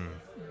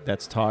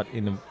that's taught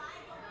in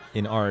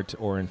art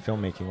or in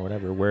filmmaking or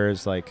whatever.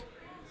 Whereas like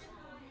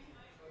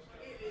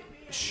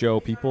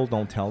show people,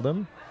 don't tell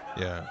them.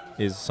 Yeah.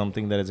 Is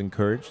something that is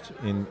encouraged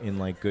in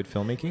like good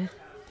filmmaking.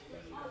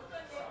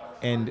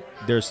 And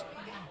there's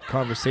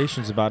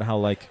conversations about how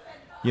like,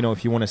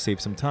 if you want to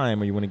save some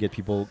time or you want to get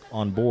people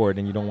on board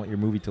and you don't want your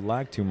movie to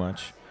lag too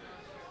much,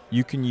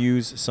 you can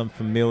use some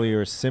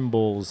familiar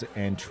symbols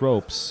and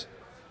tropes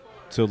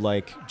to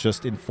like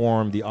just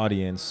inform the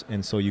audience,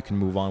 and so you can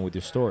move on with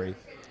your story.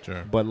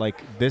 Sure. But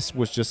like this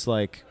was just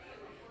like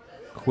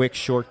quick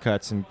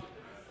shortcuts and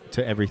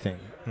to everything,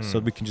 so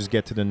we can just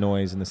get to the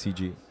noise and the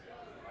CG.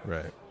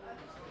 Right.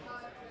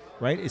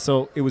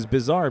 So it was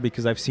bizarre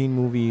because I've seen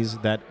movies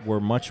that were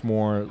much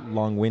more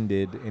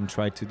long-winded and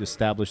tried to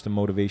establish the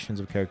motivations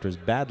of characters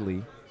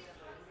badly.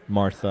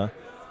 Martha.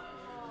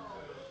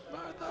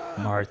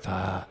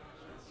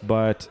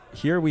 But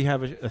here we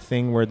have a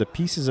thing where the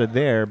pieces are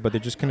there, but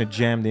they're just kind of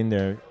jammed in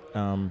there,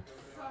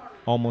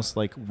 almost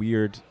like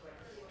weird,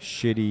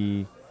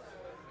 shitty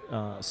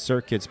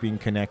circuits being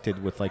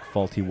connected with like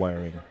faulty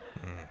wiring,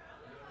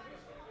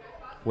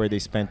 where they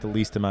spent the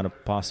least amount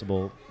of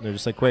possible. They're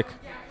just like, quick,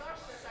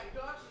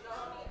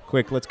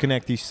 let's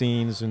connect these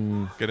scenes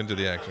and get into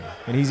the action.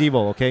 And he's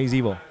evil, okay? He's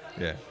evil.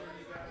 Yeah.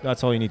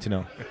 That's all you need to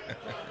know.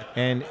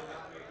 And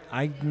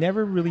I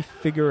never really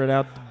figured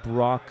out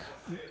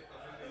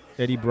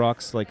Eddie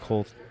Brock's like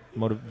whole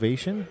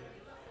motivation.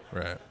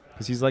 Right.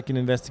 Because he's like an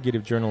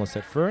investigative journalist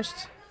at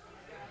first.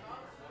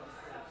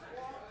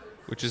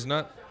 Which is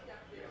not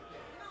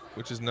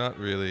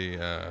really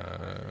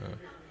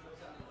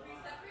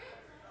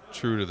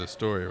true to the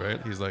story,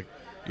 right? He's like,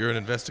 you're an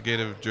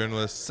investigative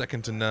journalist,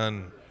 second to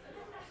none.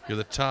 You're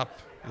the top.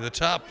 They're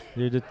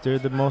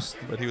the most.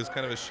 But he was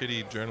kind of a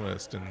shitty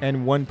journalist.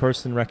 And one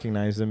person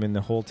recognized him in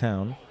the whole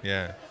town.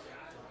 Yeah.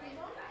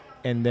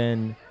 And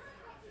then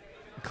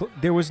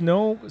there was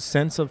no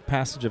sense of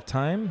passage of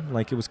time.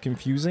 Like, it was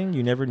confusing.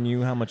 You never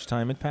knew how much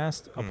time had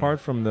passed. Apart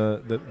from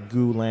the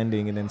goo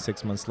landing and then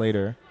 6 months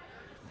later.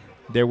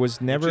 There was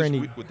never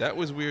any... That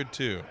was weird,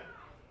 too.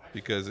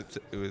 Because it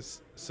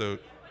was... So,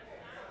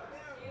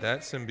 that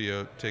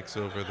symbiote takes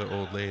over the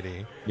old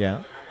lady.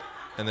 Yeah.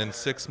 And then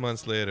 6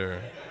 months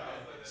later,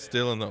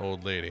 still in the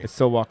old lady. It's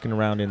still walking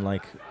around in,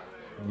 like,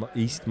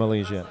 East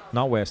Malaysia.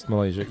 Not West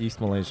Malaysia, East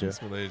Malaysia.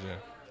 East Malaysia.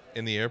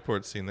 In the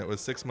airport scene, that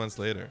was 6 months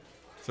later.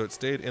 So it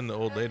stayed in the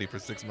old lady for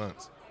 6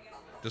 months.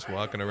 just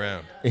walking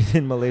around.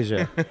 In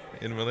Malaysia.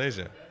 In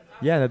Malaysia.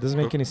 Yeah, that doesn't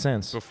make any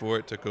sense. Before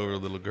it took over a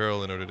little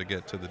girl in order to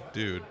get to the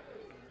dude.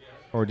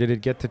 Or did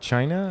it get to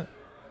China?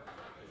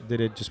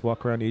 Did it just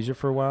walk around Asia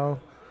for a while?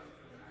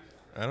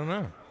 I don't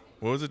know.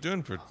 What was it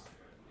doing for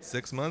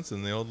 6 months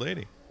in the old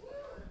lady?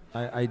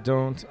 I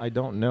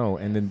don't know.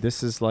 And then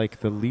this is like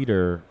the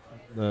leader,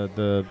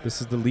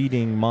 this is the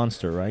leading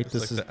monster, right? It's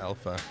this like is the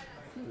alpha.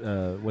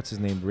 What's his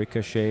name?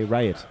 Ricochet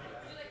Riot.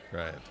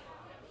 Right.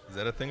 Is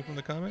that a thing from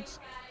the comics?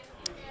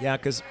 Yeah,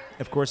 because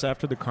of course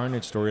after the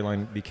Carnage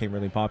storyline became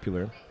really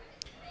popular,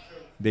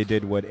 they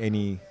did what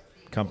any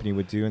company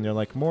would do, and they're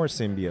like, more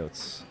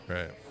symbiotes.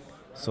 Right.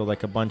 So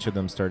like a bunch of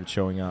them started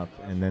showing up,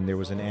 and then there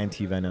was an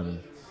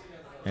Anti-Venom,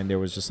 and there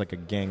was just like a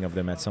gang of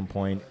them at some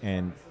point,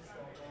 and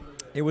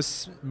it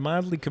was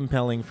mildly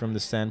compelling from the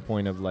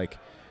standpoint of like,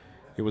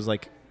 it was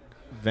like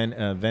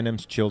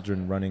Venom's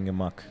children running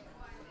amok,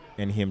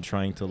 and him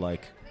trying to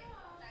like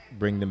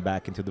bring them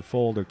back into the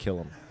fold or kill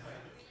them.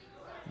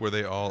 Were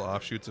they all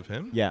offshoots of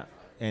him? Yeah,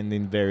 and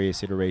in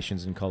various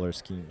iterations and color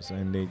schemes,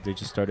 and they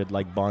just started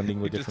like bonding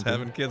with You're different. Just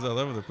having kids all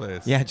over the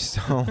place. Yeah,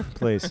 just all over the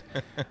place.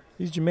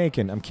 He's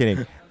Jamaican. I'm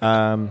kidding.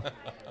 I'm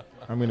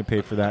going to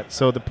pay for that.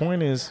 So the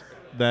point is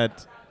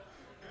that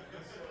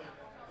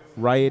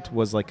Riot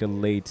was like a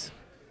late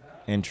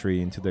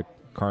entry into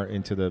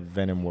the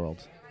Venom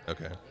world.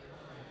 Okay.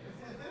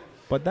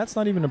 But that's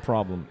not even a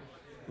problem.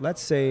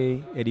 Let's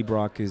say Eddie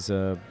Brock is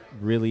a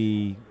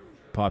really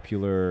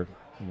popular,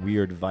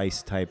 weird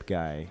Vice type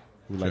guy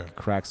who like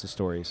cracks the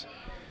stories.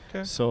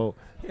 Okay. So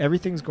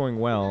everything's going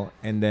well,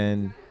 and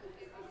then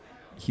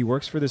he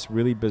works for this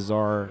really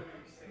bizarre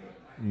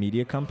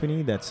media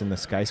company that's in the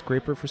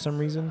skyscraper for some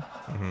reason.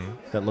 Mm-hmm.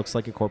 That looks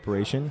like a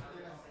corporation.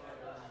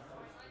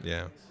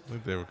 Yeah. I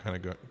think they were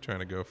kind of trying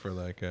to go for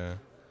like a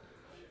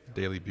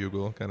Daily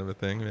Bugle kind of a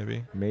thing,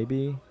 maybe.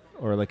 Maybe.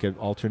 Or like an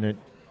alternate.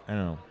 I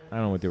don't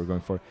know what they were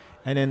going for.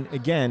 And then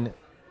again,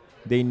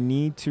 they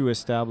need to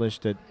establish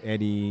that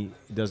Eddie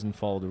doesn't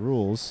follow the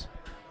rules.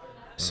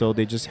 So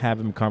they just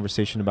have a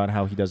conversation about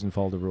how he doesn't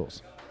follow the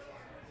rules.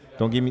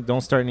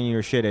 Don't start any of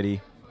your shit,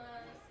 Eddie.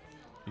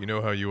 You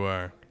know how you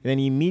are. And then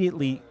he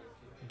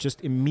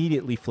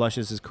immediately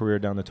flushes his career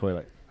down the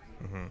toilet.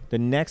 Mm-hmm. The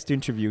next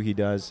interview he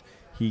does,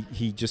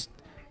 he just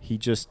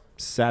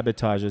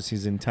sabotages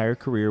his entire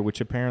career,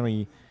 which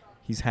apparently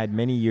he's had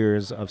many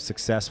years of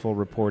successful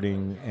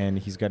reporting, and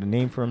he's got a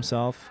name for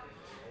himself.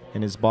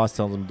 And his boss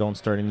tells him, "Don't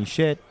start any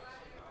shit."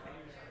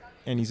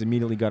 And he's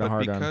immediately got a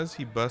hard on. Because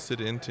he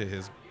busted into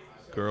his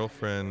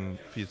girlfriend,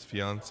 his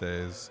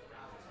fiance's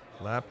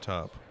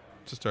laptop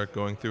to start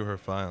going through her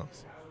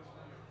files.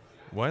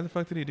 Why the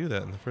fuck did he do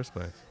that in the first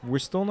place? We're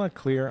still not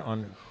clear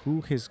on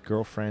who his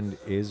girlfriend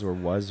is or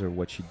was or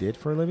what she did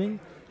for a living.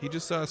 He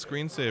just saw a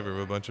screensaver of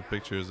a bunch of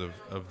pictures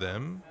of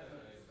them,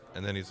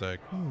 and then he's like,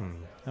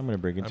 I'm going to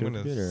bring it to a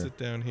computer. I'm going to sit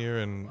down here,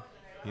 and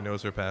he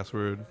knows her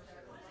password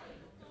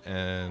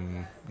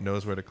and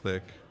knows where to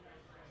click.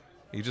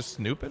 He's just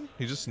snooping?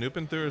 He's just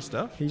snooping through her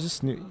stuff? Which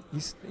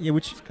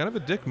it's kind of a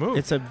dick move.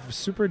 It's a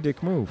super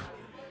dick move.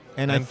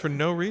 And for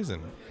no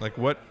reason. Like,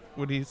 what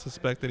would he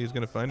suspect that he's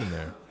going to find in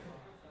there?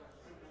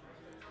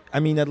 I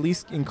mean, at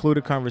least include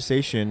a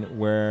conversation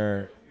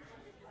where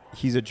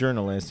he's a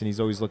journalist and he's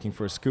always looking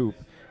for a scoop.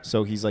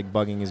 So he's like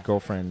bugging his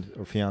girlfriend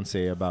or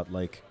fiance about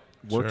like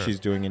work she's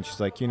doing, and she's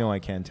like, I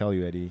can't tell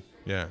you, Eddie.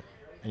 Yeah.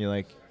 And you're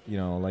like,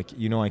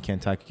 I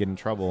can't talk, get in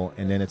trouble.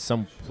 And then it's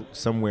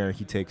somewhere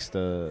he takes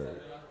the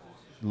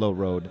low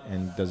road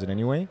and does it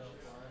anyway.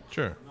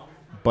 Sure.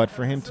 But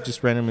for him to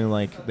just randomly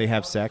like they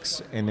have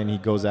sex and then he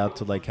goes out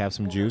to like have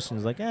some juice and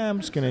he's like, I'm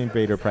just gonna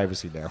invade her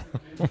privacy now.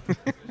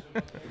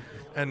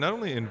 And not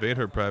only invade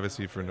her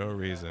privacy for no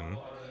reason,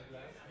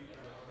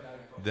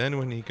 then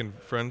when he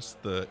confronts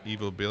the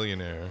evil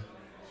billionaire,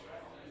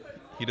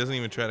 he doesn't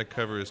even try to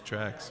cover his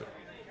tracks.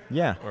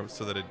 Yeah. Or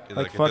so that it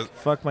like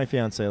fuck my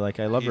fiance. Like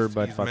I love her,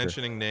 but he's fuck her.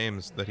 mentioning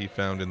names that he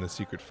found in the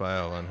secret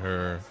file on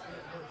her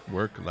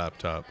work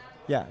laptop.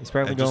 Yeah, he's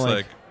probably and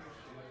going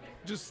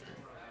just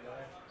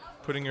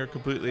putting her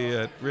completely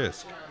at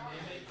risk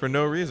for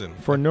no reason.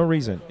 For no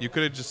reason. You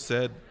could have just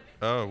said,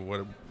 "Oh,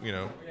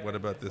 what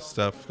about this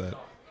stuff that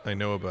I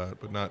know about,"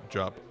 but not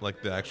drop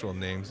like the actual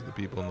names of the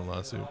people in the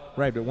lawsuit.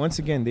 Right, but once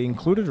again, they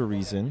included a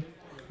reason,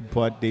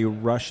 but they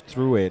rushed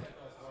through it.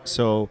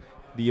 So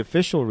the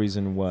official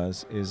reason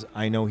is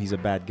I know he's a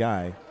bad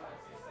guy,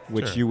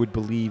 which you would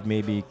believe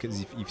maybe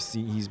because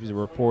he's a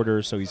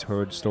reporter, so he's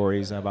heard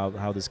stories about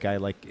how this guy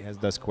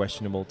does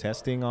questionable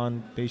testing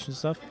on patient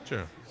stuff.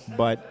 Sure.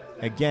 But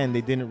again,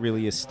 they didn't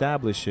really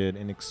establish it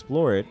and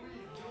explore it.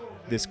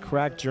 This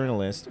crack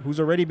journalist, who's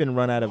already been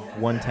run out of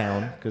one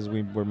town because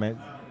we're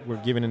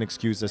given an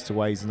excuse as to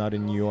why he's not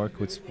in New York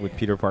with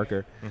Peter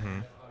Parker.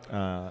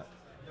 Mm-hmm.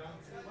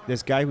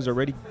 This guy who's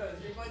already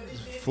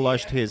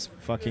flushed his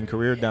fucking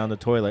career down the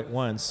toilet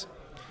once,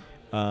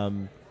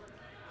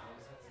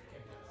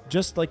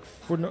 just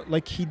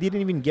he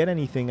didn't even get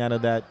anything out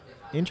of that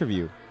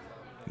interview.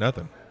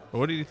 Nothing.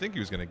 Well, what did you think he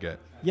was going to get?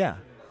 Yeah.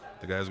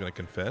 the guy was going to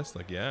confess.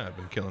 Like, yeah, I've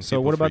been killing So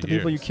people what about for the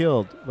people you years.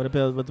 killed? What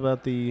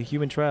about the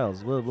human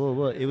trials?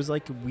 It was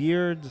like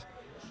weird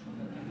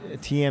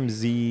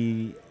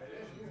TMZ,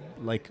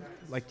 like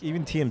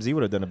even TMZ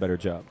would have done a better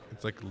job.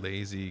 It's like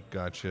lazy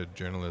gotcha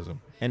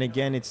journalism. And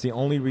again, it's the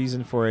only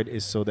reason for it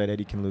is so that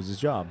Eddie can lose his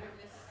job.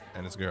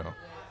 And his girl.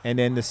 And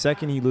then the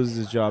second he loses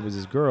his job as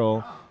his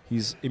girl,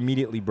 he's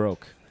immediately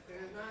broke.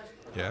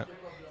 Yeah.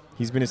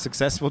 He's been a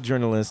successful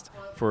journalist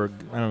for,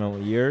 I don't know, a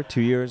year,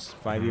 2 years,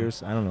 5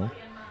 years, I don't know.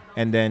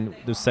 And then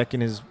the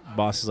second his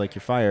boss is like,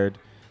 you're fired,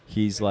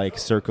 he's like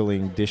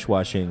circling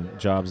dishwashing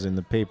jobs in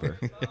the paper.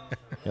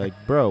 You're like,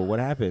 bro, what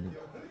happened?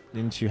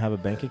 Didn't you have a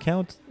bank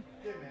account?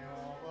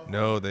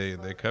 No,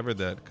 they covered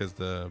that because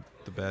the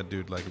bad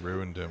dude like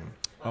ruined him.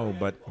 Oh,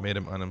 but Made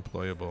him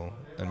unemployable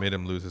and made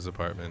him lose his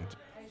apartment.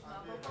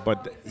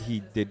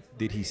 he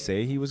did he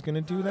say he was going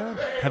to do that?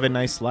 Have a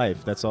nice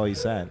life. That's all he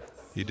said.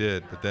 He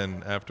did, but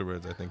then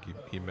afterwards, I think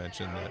he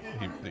mentioned that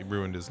he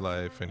ruined his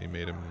life and he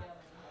made him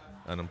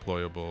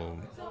unemployable.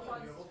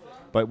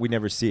 But we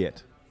never see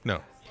it. No.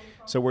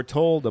 So we're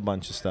told a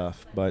bunch of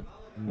stuff, but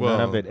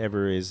none of it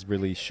ever is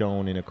really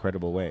shown in a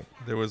credible way.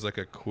 There was like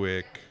a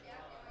quick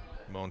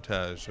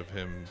montage of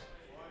him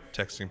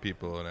texting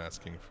people and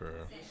asking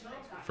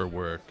for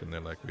work, and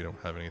they're like, we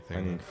don't have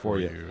anything for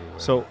you.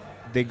 So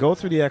they go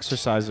through the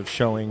exercise of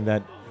showing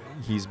that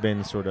he's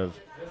been sort of,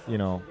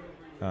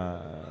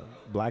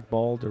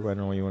 blackballed, or I don't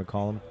know what you want to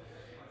call him.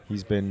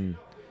 He's been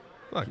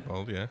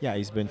blackballed, yeah. Yeah,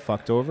 he's been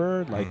fucked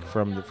over, like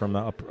from the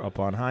up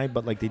on high,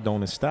 but like they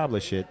don't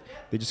establish it.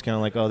 They just kind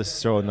of like, oh, this is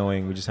so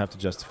annoying. We just have to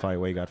justify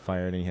why he got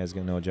fired and he has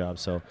got no job.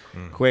 So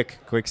quick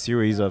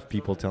series of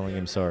people telling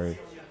him sorry,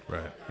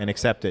 right, and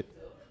accept it,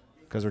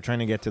 because we're trying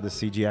to get to the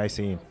CGI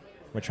scene.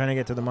 We're trying to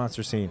get to the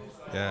monster scene.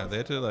 Yeah, they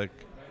had to like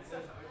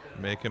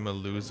make him a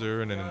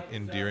loser in an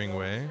endearing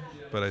way,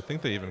 but I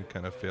think they even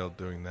kind of failed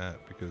doing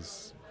that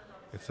because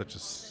it's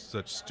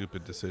such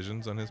stupid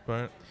decisions on his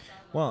part.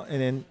 Well,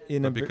 and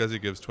then because he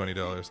gives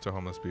 $20 to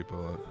homeless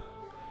people,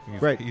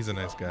 he's a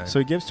nice guy. So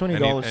he gives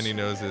 $20, and he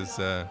knows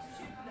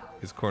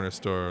his corner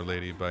store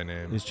lady by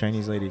name, his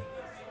Chinese lady.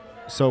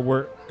 So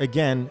we're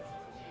given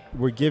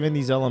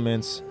these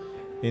elements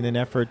in an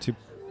effort to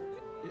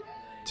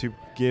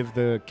give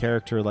the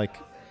character like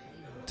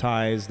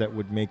ties that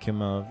would make him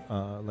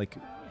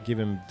give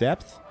him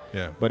depth.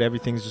 Yeah. But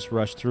everything's just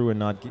rushed through and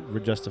not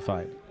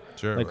justified.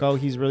 Sure. Like, oh,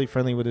 he's really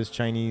friendly with his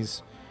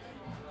Chinese,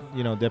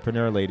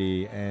 depreneur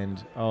lady,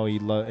 and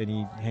and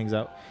he hangs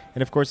out.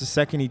 And of course, the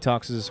second he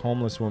talks to this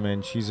homeless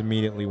woman, she's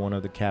immediately one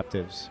of the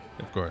captives.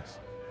 Of course.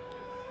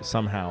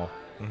 Somehow.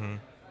 Mm-hmm.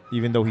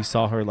 Even though he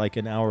saw her like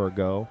an hour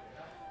ago,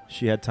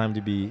 she had time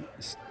to be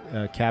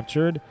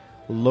captured,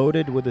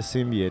 loaded with a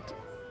symbiote,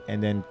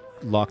 and then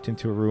locked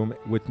into a room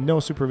with no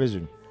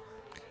supervision.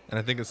 And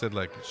I think it said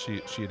like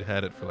she'd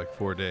had it for like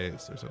 4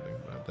 days or something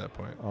at that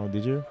point. Oh,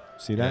 did you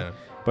see that? Yeah.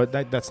 But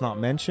that's not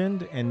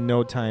mentioned, and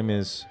no time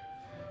is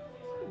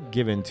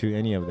given to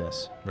any of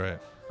this. Right.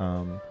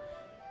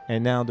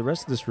 And now the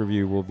rest of this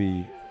review will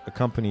be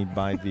accompanied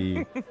by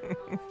the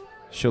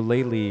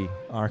Shillelagh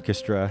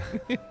Orchestra.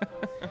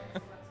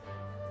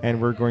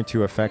 And we're going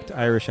to affect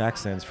Irish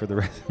accents for the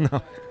rest.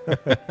 No.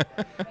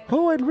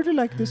 Oh, I really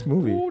like this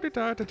movie. It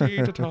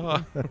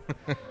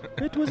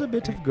was a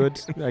bit of good.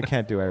 I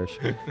can't do Irish.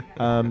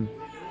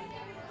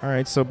 All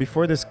right, so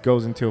before this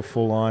goes into a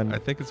full-on... I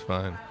think it's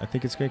fine. I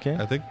think it's okay?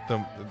 I think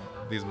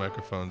these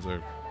microphones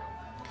are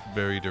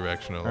very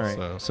directional. All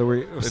right, so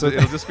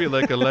it'll just be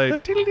like a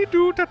light...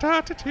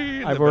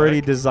 I've already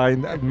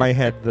designed in my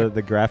head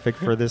the graphic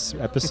for this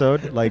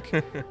episode,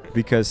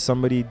 because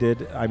somebody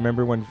did... I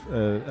remember when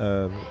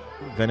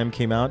Venom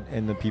came out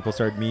and the people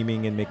started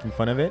memeing and making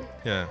fun of it.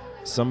 Yeah.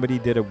 Somebody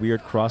did a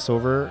weird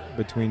crossover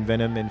between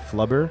Venom and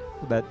Flubber,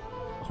 that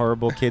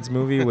horrible kids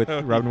movie with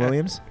Robin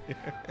Williams.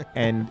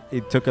 And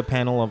it took a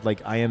panel of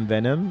I am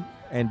Venom,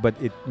 but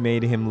it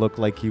made him look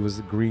like he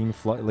was green,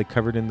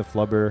 covered in the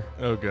flubber.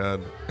 Oh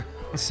God.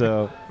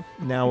 So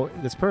now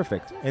it's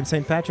perfect. And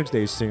St. Patrick's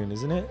Day is soon,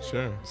 isn't it?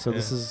 Sure. So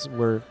this is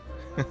where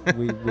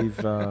we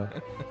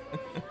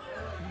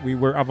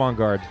were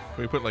avant-garde.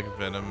 Can we put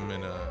Venom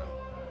in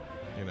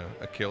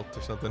a kilt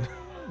or something?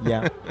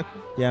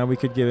 Yeah, we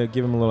could give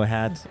him a little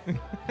hat,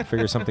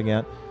 figure something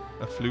out.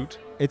 A flute?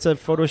 It's a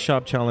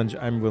Photoshop challenge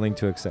I'm willing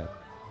to accept.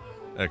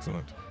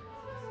 Excellent.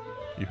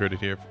 You heard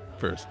it here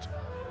first.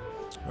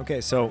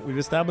 Okay, so we've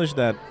established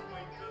that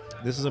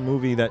this is a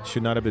movie that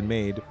should not have been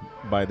made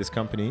by this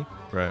company.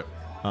 Right.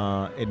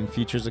 It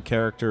features a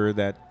character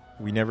that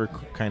we never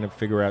kind of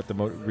figure out the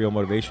real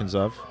motivations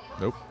of.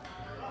 Nope.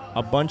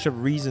 A bunch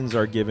of reasons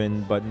are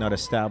given, but not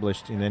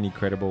established in any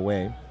credible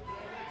way.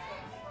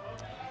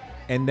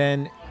 And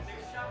then,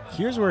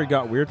 here's where it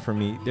got weird for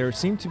me. There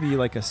seemed to be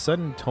a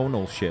sudden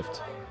tonal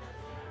shift.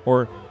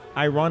 Or,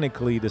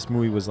 ironically, this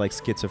movie was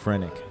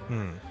schizophrenic.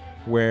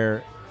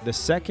 Where the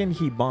second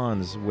he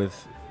bonds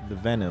with the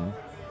Venom,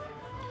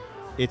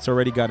 it's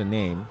already got a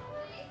name.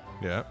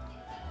 Yeah.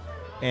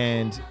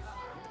 And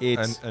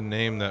it's... a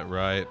name that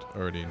Riot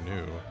already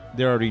knew.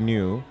 They already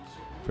knew.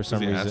 for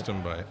some he reason.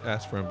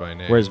 asked for him by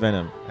name. Where's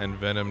Venom? And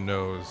Venom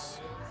knows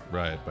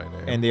Riot by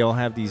name. And they all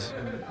have these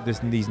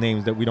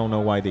names that we don't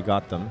know why they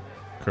got them.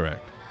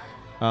 Correct.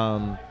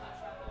 And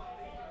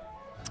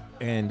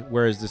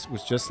whereas this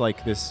was just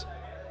like this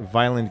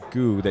violent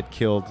goo that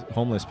killed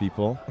homeless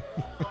people,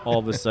 all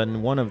of a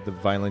sudden one of the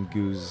violent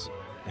goos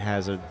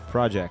has a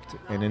project,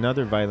 and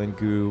another violent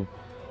goo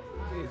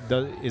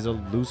is a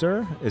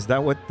loser. Is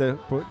that what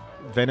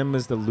Venom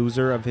is, the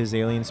loser of his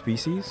alien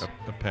species?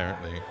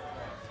 Apparently.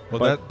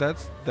 Well,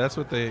 that's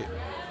what they...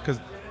 Because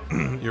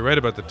you're right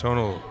about the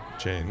tonal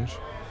change.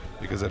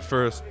 Because at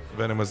first,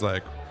 Venom was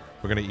like,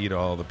 we're going to eat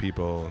all the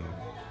people and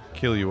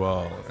kill you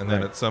all. And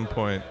then at some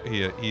point,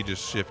 he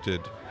just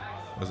shifted.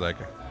 Was like,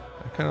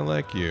 I kind of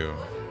like you.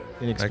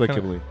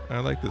 Inexplicably. I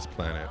like this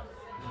planet.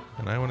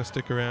 And I want to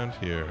stick around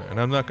here. And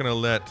I'm not going to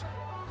let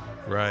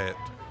Riot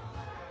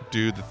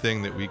do the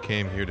thing that we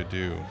came here to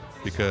do.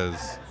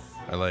 Because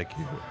I like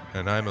you.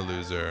 And I'm a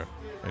loser.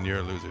 And you're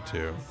a loser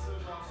too.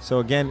 So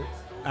again,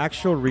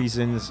 actual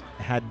reasons,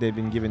 had they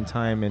been given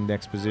time and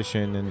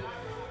exposition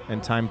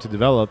and time to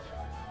develop,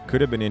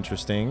 could have been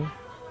interesting.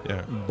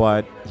 Yeah.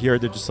 But here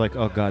they're just like,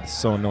 oh God, it's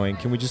so annoying.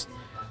 Can we just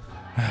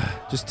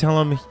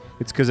tell him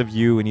it's because of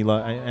you and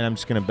and I'm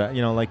just gonna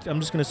I'm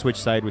just gonna switch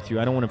side with you.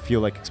 I don't want to feel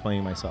like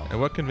explaining myself. And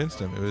what convinced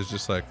him? It was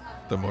just like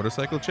the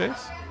motorcycle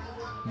chase,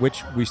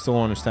 which we still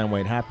don't understand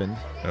why it happened.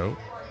 Oh.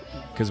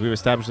 Because we've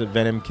established that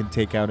Venom can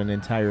take out an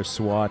entire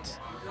SWAT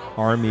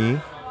army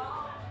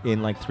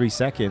in like 3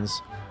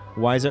 seconds.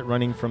 Why is it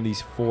running from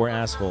these 4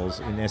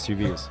 assholes in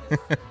SUVs?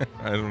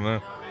 I don't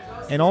know.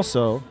 And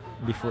also,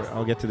 before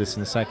I'll get to this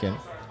in a second,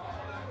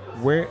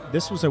 where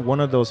this was one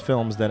of those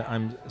films that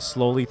I'm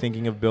slowly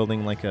thinking of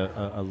building like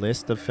a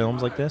list of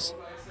films like this.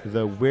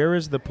 The Where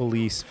is the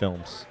Police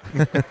films.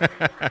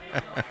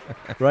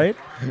 Right?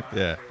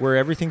 Yeah. Where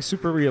everything's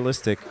super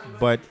realistic,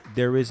 but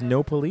there is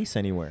no police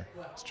anywhere.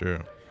 It's true.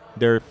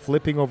 They're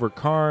flipping over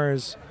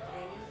cars.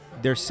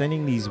 They're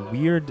sending these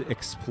weird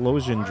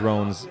explosion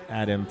drones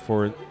at him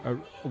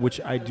which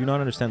I do not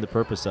understand the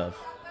purpose of.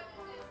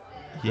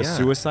 The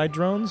suicide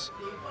drones?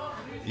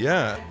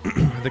 Yeah.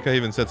 I think I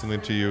even said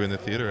something to you in the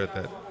theater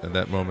at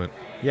that moment.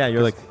 Yeah,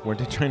 you're like, aren't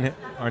they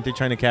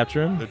trying to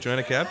capture him? They're trying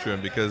to capture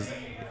him because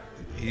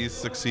he's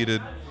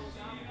succeeded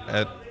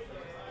at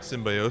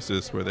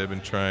symbiosis, where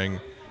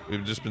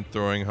we've just been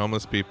throwing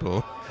homeless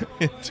people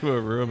into a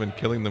room and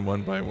killing them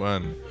one by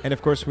one. And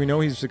of course, we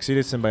know he's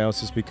succeeded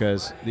symbiosis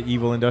because the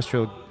evil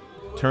industrial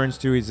turns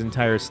to his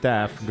entire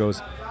staff and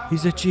goes,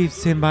 he's achieved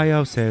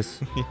symbiosis.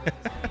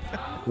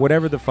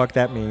 Whatever the fuck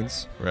that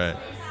means. Right.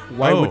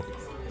 Why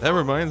that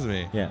reminds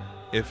me. Yeah.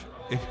 If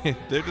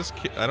they're just,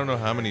 I don't know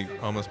how many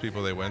homeless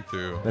people they went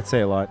through. Let's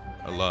say a lot.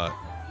 A lot.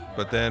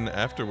 But then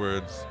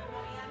afterwards,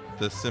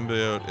 the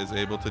symbiote is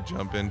able to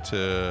jump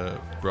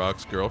into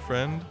Brock's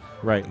girlfriend.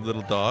 Right.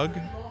 Little dog.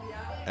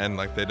 And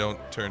like they don't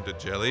turn to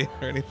jelly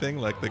or anything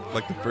like the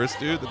first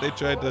dude that they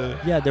tried to.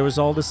 Yeah, there was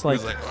all this like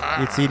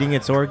it's eating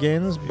its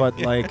organs, but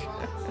like,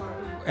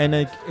 and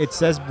it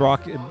says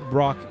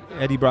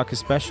Eddie Brock is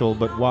special,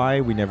 but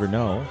why we never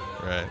know.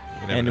 Right.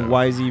 And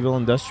why is Evil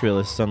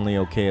Industrialist suddenly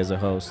okay as a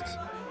host?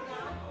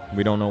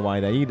 We don't know why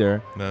that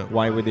either. No.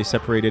 Why were they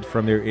separated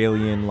from their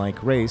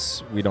alien-like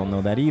race? We don't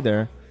know that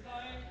either.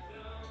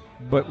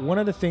 But one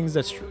of the things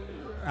that's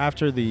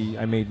after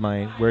I made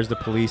my "Where's the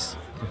police?"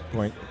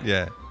 point.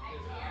 Yeah.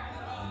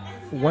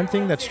 One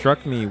thing that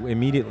struck me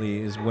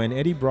immediately is when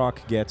Eddie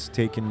Brock gets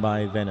taken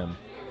by Venom.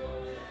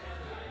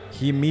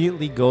 He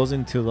immediately goes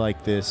into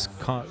like this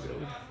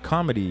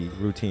comedy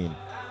routine.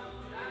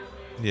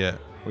 Yeah.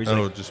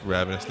 Just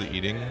ravenously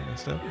eating and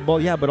stuff?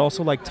 Well, yeah, but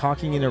also like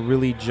talking in a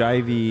really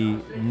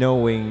jivey,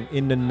 knowing,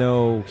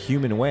 in-the-know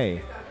human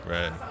way.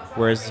 Right.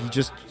 Whereas he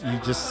just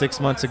 6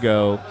 months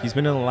ago, he's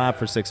been in the lab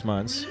for 6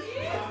 months,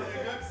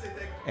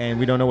 and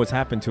we don't know what's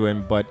happened to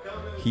him, but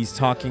he's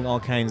talking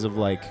all kinds of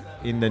like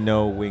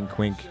in-the-know,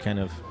 wink-wink kind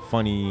of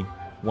funny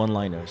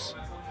one-liners.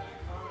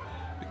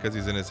 Because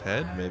he's in his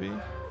head, maybe?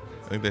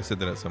 I think they said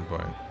that at some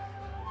point.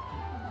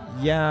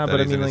 Yeah, that but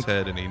I he's mean in like... his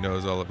head and he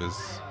knows all of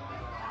his...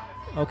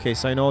 Okay,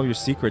 so I know all your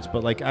secrets,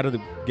 but like out of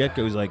the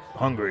get-go, he's like,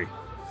 hungry.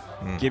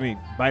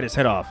 Bite his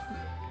head off.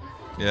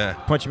 Yeah.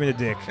 Punch him in the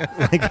dick.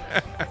 Like,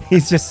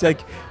 he's just like,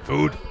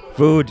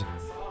 food.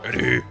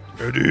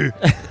 Eddie.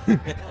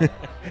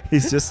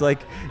 He's just like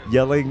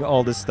yelling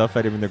all this stuff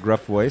at him in a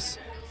gruff voice.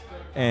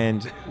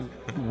 And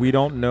we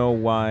don't know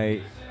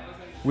why.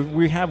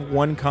 We have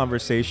one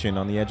conversation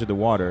on the edge of the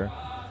water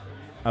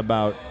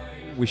about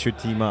we should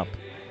team up.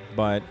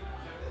 But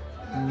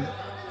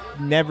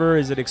never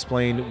is it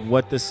explained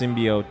what the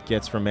symbiote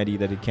gets from Eddie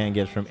that it can't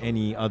get from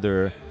any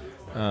other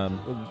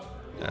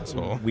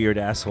weird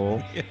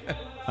asshole.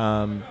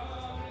 Yeah.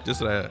 Just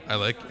that I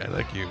like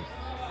you.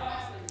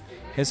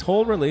 His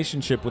whole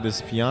relationship with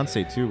his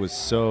fiance too was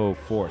so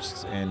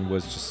forced and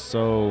was just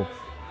so.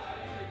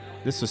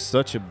 This was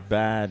such a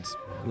bad,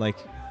 like.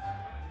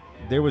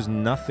 There was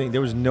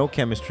no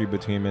chemistry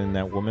between him and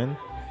that woman.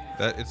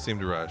 That it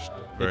seemed rushed.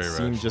 Very rushed. It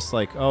seemed just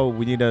like,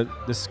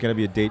 this is gonna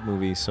be a date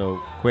movie,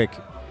 so quick.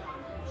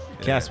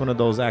 Cast one of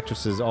those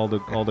actresses all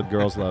the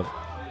girls love.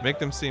 Make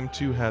them seem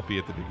too happy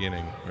at the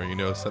beginning,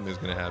 or something's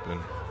gonna happen.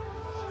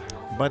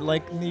 But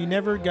like you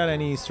never got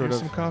any sort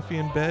Here's of some coffee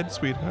in bed,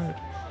 sweetheart.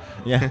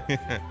 Yeah.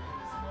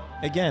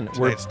 Again,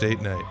 tonight's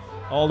date night.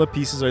 All the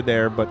pieces are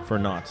there, but for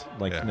naught.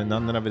 Like Yeah.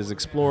 none of it is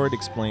explored,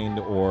 explained,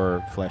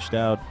 or fleshed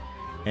out,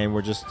 and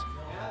we're just.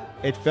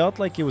 It felt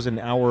like it was an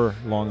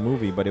hour-long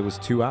movie, but it was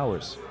 2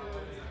 hours.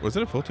 Was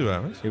it a full 2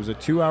 hours? It was a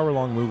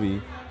 2-hour-long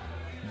movie,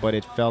 but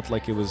it felt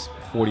like it was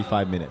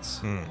 45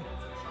 minutes.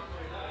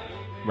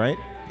 Right?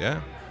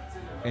 Yeah.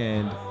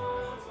 And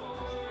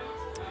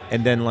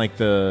then like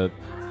the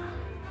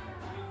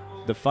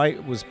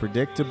fight was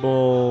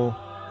predictable.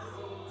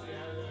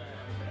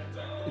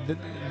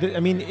 I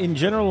mean, in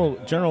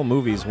general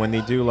movies, when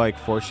they do like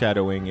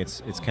foreshadowing,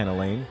 it's kind of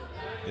lame.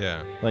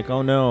 Yeah. Like,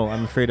 oh no,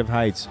 I'm afraid of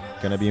heights.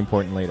 Gonna be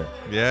important later.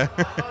 Yeah.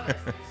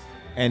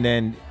 And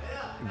then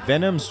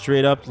Venom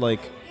straight up like,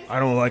 I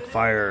don't like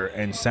fire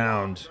and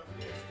sound.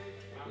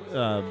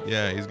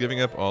 Yeah, he's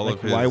giving up all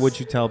of his... Why would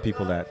you tell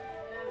people that?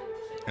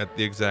 At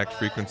the exact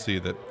frequency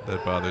that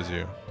bothers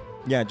you.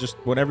 Yeah, just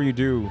whatever you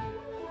do,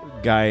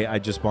 guy I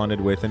just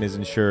bonded with and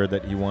isn't sure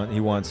that he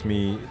wants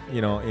me,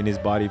 in his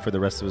body for the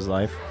rest of his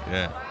life.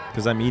 Yeah.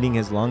 Because I'm eating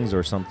his lungs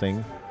or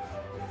something.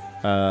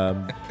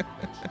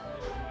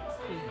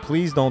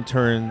 Please don't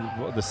turn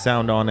the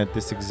sound on at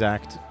this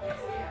exact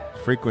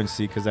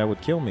frequency because that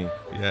would kill me.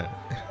 Yeah.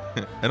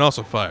 And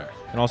also fire.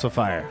 Don't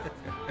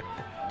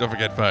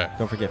forget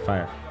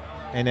fire.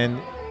 And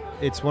then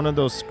it's one of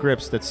those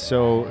scripts that's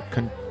so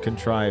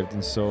contrived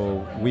and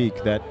so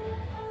weak that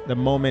the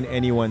moment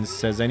anyone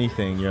says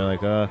anything, you're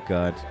like, oh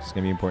God, it's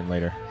going to be important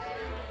later.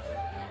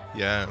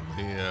 Yeah.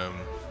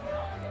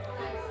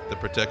 The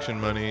protection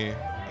money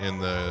in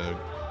the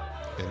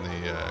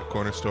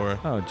corner store.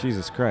 Oh,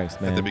 Jesus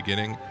Christ, man. At the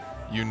beginning,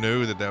 you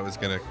knew that was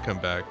going to come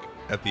back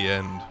at the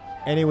end.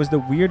 And it was the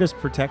weirdest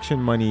protection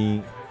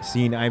money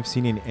scene I've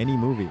seen in any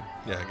movie.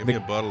 Yeah, give me a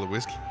bottle of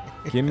whiskey.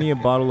 Give me a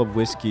bottle of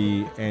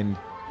whiskey and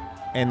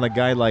the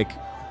guy like,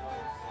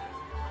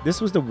 this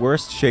was the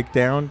worst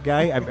shakedown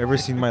guy I've ever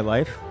seen in my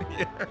life.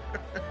 Yeah.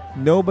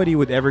 Nobody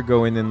would ever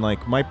go in and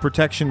like, my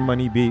protection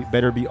money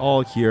better be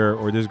all here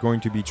or there's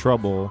going to be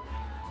trouble.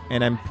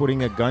 And I'm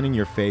putting a gun in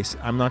your face.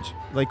 I'm not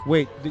like,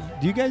 wait,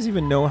 do you guys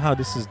even know how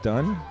this is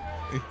done?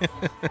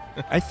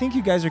 I think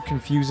you guys are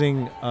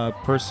confusing a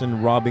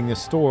person robbing a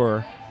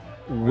store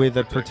with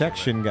a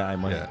protection guy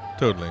money. Yeah,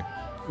 totally.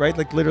 Right?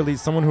 Like literally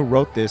someone who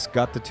wrote this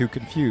got the two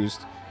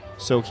confused.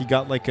 So he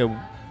got like a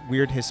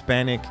weird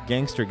Hispanic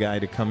gangster guy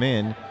to come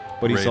in,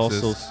 but he's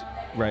Racist. also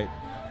right.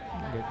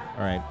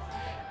 All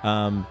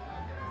right.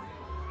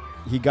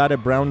 He got a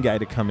brown guy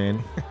to come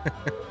in.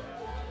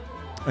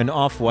 An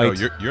off-white.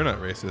 No, you're not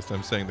racist.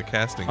 I'm saying the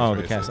casting is Oh,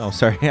 racist. the cast. Oh,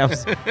 sorry.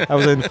 I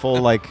was in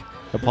full like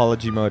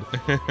apology mode.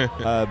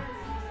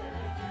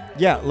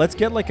 Yeah, let's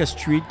get like a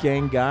street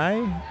gang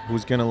guy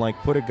who's gonna like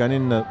put a gun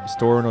in the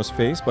store in his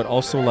face, but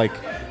also like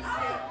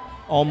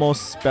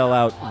almost spell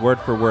out word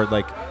for word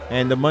like,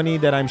 and the money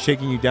that I'm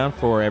shaking you down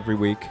for every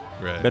week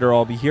better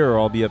all be here or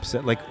I'll be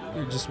upset. Like,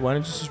 why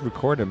don't you just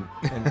record him?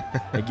 And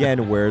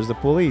again, where's the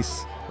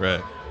police?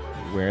 Right.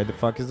 Where the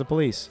fuck is the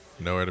police?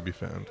 Nowhere to be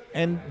found.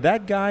 And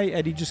that guy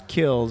Eddie just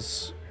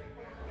kills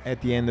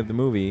at the end of the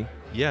movie.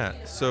 Yeah,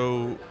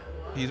 so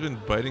he's been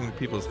biting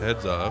people's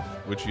heads off,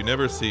 which you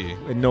never see.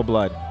 And no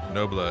blood.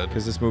 No blood.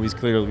 Because this movie's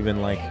clearly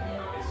been like...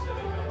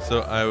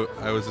 So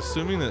I was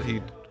assuming that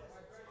he'd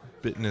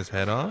bitten his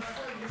head off.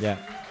 Yeah.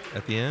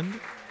 At the end.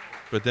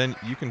 But then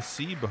you can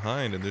see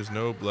behind and there's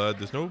no blood,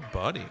 there's no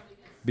body.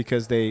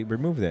 Because they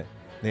removed it.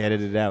 They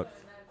edited it out.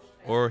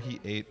 Or he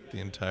ate the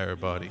entire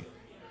body.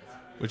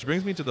 Which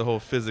brings me to the whole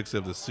physics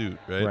of the suit,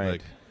 right? Right.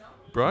 Like,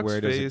 Brock's Where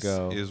does it face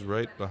go? is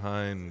right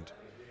behind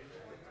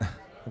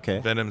Okay.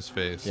 Venom's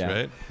face, Yeah.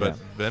 right? But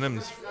Yeah.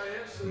 Venom's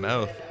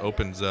mouth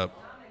opens up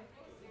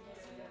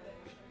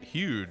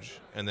huge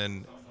and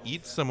then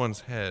eats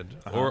someone's head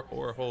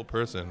or a whole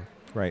person.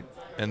 Right.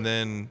 And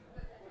then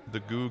the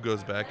goo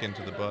goes back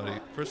into the body.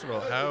 First of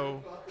all,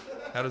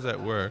 how does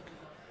that work?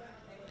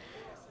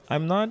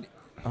 I'm not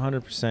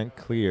 100%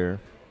 clear.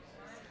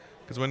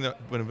 Because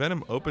when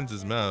Venom opens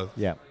his mouth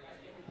Yeah.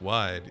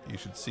 wide, you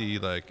should see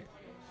like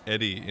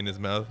Eddie in his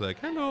mouth, like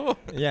hello.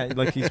 Yeah,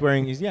 like he's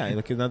wearing,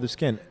 like another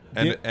skin.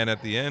 And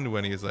at the end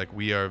when he's like,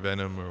 we are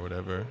Venom or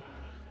whatever,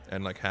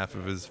 and like half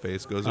of his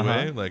face goes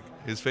away, like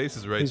his face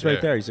is He's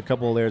right there. He's a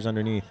couple of layers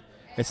underneath.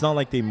 It's not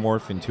like they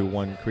morph into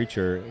one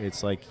creature.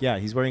 It's like, yeah,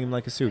 he's wearing him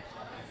like a suit.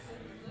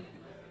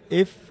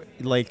 If,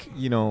 like,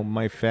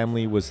 my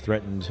family was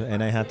threatened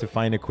and I had to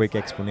find a quick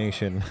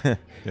explanation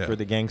for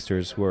the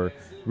gangsters who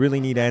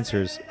really need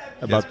answers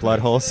about plot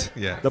holes.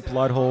 Yeah. The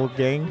plot hole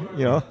gang,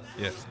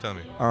 Yes, tell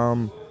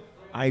me.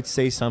 I'd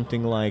say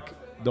something like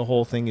the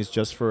whole thing is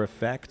just for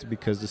effect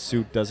because the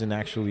suit doesn't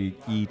actually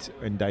eat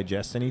and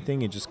digest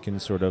anything. It just can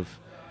sort of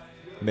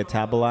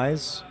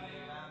metabolize,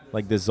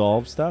 like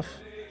dissolve stuff.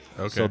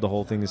 Okay. So the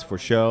whole thing is for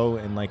show,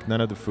 and like none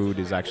of the food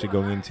is actually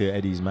going into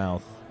Eddie's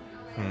mouth.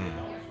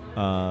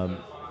 I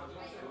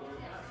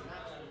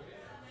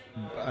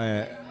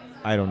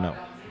don't know.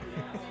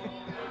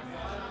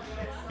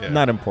 Yeah.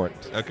 Not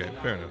important. Okay,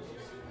 fair enough.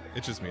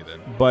 It's just me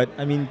then. But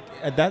I mean,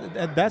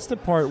 that's the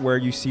part where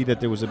you see that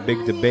there was a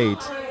big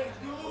debate,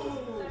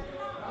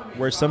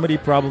 where somebody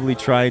probably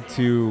tried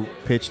to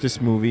pitch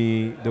this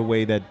movie the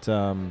way that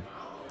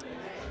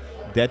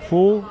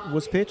Deadpool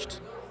was pitched.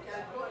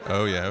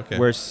 Oh yeah, okay.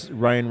 Where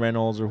Ryan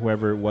Reynolds or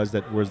whoever it was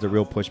that was the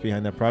real push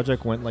behind that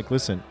project went like,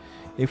 listen,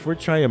 if we're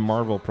trying a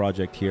Marvel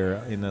project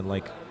here,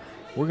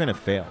 we're gonna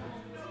fail.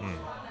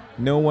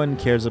 No one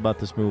cares about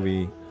this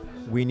movie.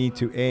 We need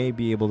to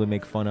be able to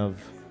make fun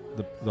of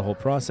the whole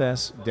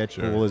process.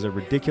 Deadpool is a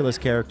ridiculous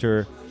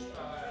character,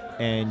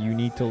 and you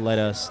need to let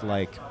us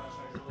like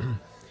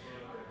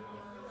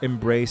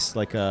embrace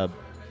like a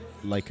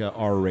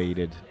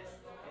R-rated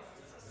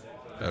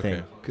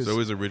thing. So it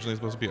was originally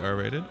supposed to be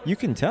R-rated? You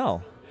can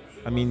tell.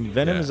 I mean,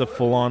 Venom is a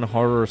full-on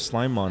horror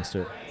slime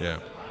monster. Yeah.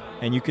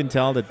 And you can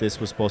tell that this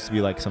was supposed to be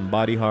like some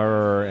body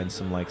horror and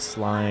some like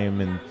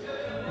slime and,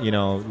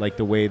 like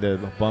the way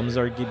the bums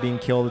are being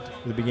killed at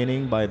the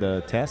beginning by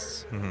the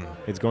tests. Mm-hmm.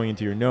 It's going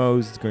into your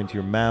nose. It's going to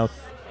your mouth.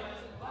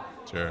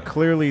 Sure.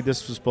 Clearly,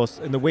 this was supposed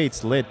to, and the way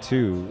it's lit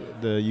too,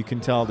 you can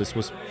tell this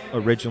was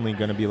originally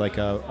going to be like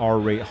a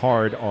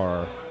hard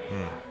R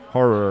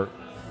horror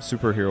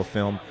superhero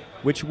film,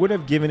 which would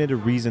have given it a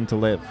reason to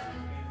live.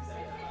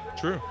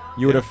 True.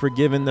 You would have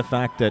forgiven the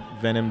fact that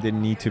Venom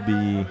didn't need to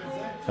be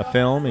a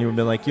film, and you would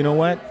be like, you know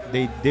what?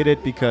 They did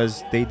it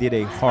because they did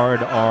a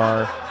hard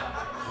R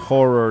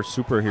horror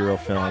superhero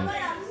film,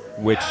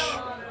 which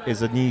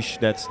is a niche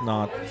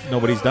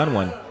nobody's done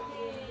one.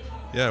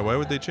 Yeah, why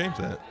would they change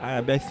that?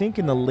 I think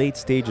in the late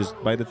stages,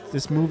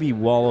 this movie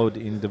wallowed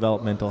in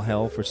developmental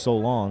hell for so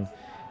long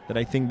that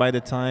I think by the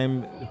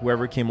time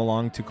whoever came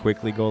along to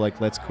quickly go like,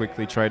 let's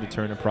quickly try to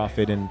turn a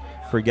profit and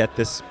forget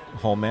this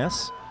whole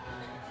mess,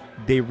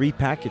 they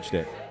repackaged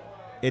it.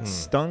 It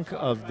stunk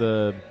of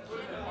the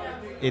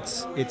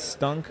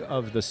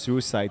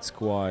Suicide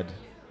Squad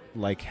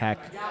like hack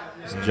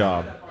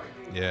job.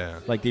 Yeah.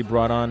 Like they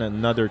brought on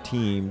another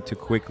team to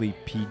quickly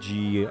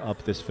PG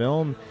up this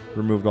film,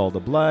 removed all the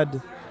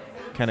blood,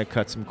 kind of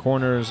cut some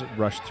corners,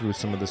 rushed through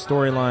some of the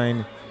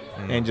storyline,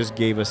 and just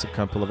gave us a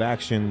couple of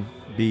action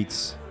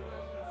beats,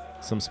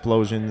 some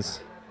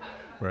explosions.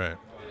 Right.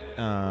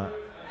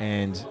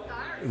 And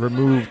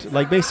removed,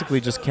 like basically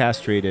just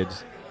castrated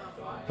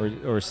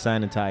or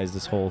sanitized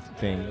this whole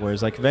thing.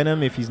 Whereas like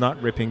Venom, if he's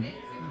not ripping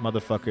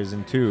motherfuckers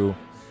in two,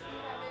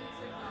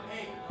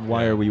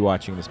 why are we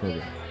watching this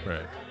movie?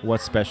 Right.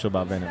 What's special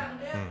about Venom?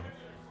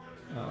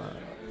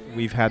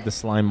 We've had the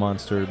slime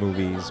monster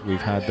movies.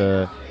 We've had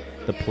the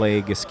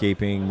plague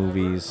escaping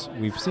movies.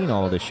 We've seen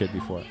all of this shit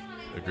before.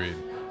 Agreed.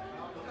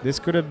 This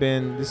could have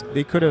been.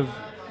 They could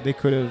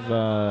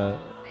have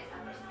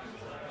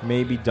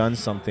maybe done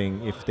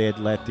something if they had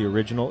let the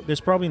original.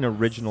 There's probably an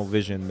original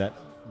vision that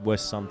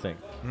was something.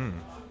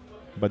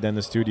 But then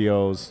the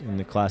studios, in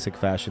the classic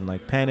fashion,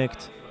 like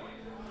panicked,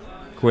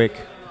 quick.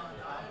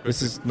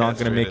 This is not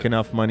going to make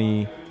enough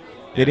money.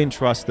 They didn't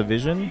trust the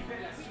vision,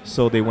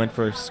 so they went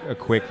for a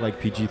quick like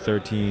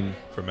PG-13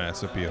 for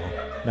mass appeal.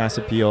 Mass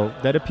appeal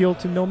that appealed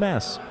to no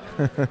mass.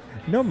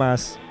 No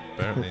mass.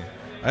 Apparently,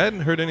 I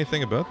hadn't heard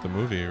anything about the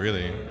movie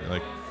really.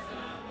 Like,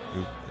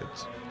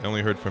 I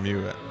only heard from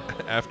you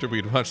after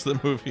we'd watched the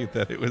movie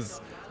that it was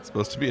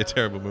supposed to be a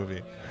terrible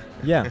movie.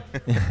 Yeah.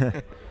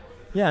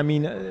 Yeah, I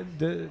mean,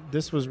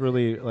 this was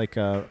really like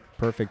a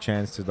perfect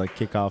chance to like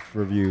kick off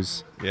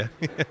reviews. Yeah,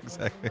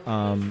 exactly.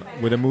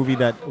 With a movie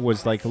that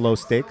was like low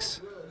stakes.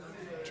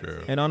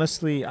 True. And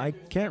honestly, I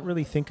can't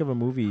really think of a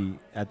movie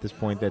at this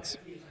point that's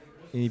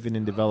even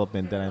in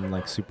development that I'm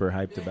like super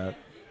hyped about.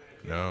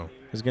 No.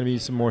 There's gonna be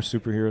some more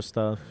superhero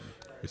stuff.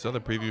 We saw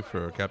the preview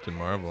for Captain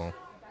Marvel.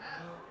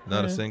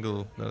 Not a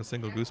single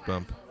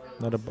goosebump.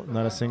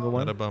 Not a single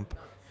one. Not a bump.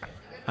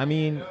 I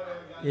mean,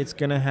 it's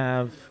gonna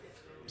have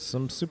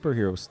some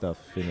superhero stuff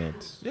in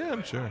it. Yeah,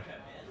 I'm sure.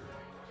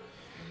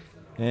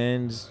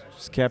 And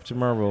just Captain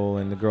Marvel,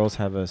 and the girls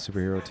have a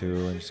superhero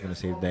too, and she's gonna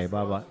save the day,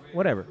 blah blah,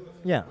 whatever.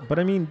 Yeah, but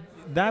I mean,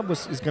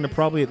 is gonna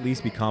probably at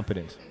least be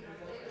competent.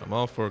 I'm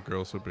all for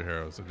girl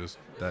superheroes. So just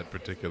that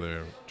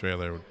particular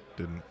trailer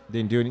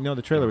didn't do any. No,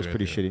 the trailer was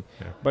pretty shitty.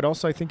 Yeah. But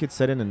also, I think it's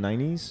set in the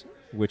 '90s,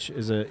 which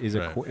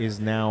is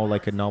now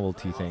like a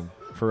novelty thing.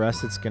 For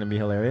us, it's gonna be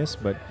hilarious,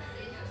 but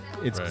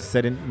it's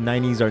set in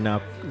 '90s are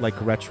now like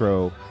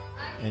retro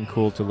and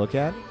cool to look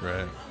at.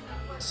 Right.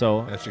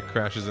 So actually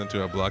crashes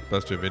into a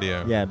Blockbuster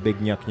video. Yeah, big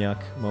nyuk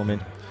nyuk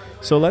moment.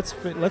 So let's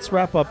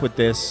wrap up with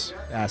this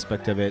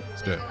aspect of it.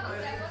 Let's do it.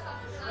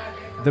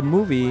 The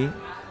movie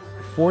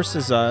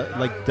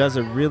does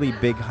a really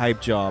big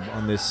hype job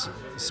on this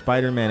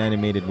Spider-Man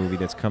animated movie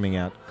that's coming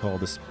out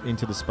called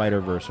Into the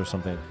Spider-Verse or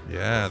something.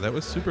 Yeah, that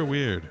was super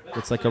weird.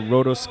 It's like a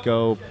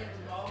rotoscope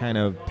kind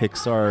of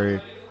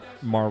Pixar,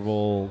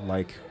 Marvel,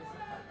 like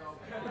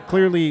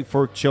clearly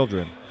for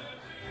children,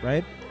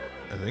 right?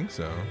 I think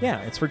so. Yeah,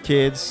 it's for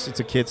kids.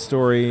 It's a kid's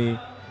story.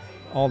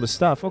 All the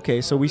stuff.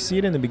 Okay, so we see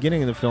it in the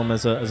beginning of the film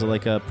as a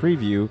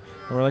preview,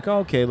 and we're like, oh,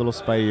 okay, little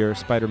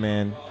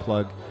Spider-Man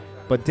plug.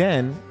 But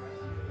then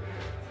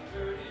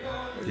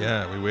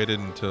Yeah, we waited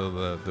until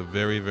the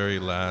very, very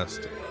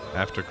last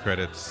after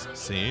credits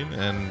scene,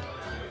 and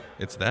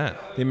it's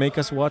that. They make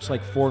us watch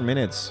like 4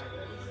 minutes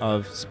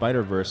of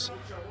Spider-Verse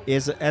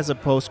as a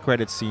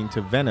post-credit scene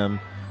to Venom,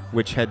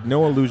 which had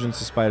no allusions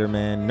to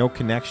Spider-Man, no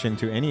connection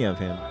to any of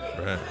him.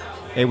 Right.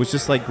 It was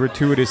just like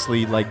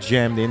gratuitously like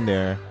jammed in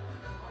there.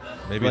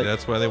 Maybe Like-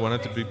 that's why they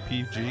wanted to be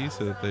PG,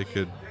 so that they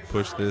could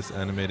push this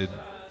animated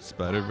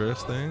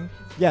Spider-Verse thing.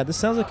 Yeah, this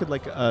sounds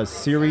like a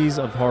series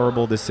of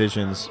horrible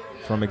decisions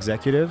from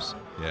executives.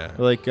 Yeah.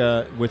 Like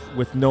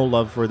with no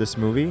love for this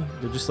movie.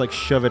 They're just like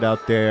shove it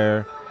out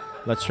there.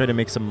 Let's try to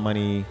make some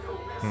money.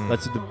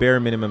 Let's do the bare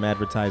minimum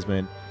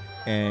advertisement.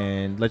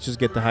 And let's just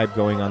get the hype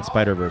going on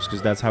Spider-Verse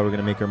because that's how we're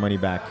going to make our money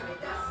back.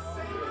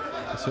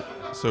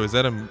 So is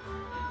that an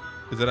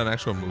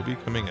actual movie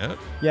coming out?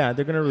 Yeah,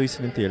 they're going to release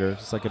it in theaters.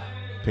 It's like a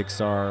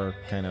Pixar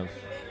kind of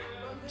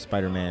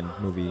Spider-Man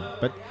movie.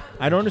 But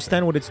I don't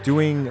understand what it's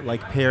doing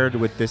like paired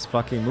with this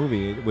fucking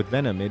movie, with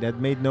Venom. It had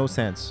made no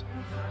sense.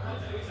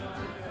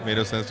 Made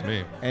no sense to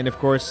me. And of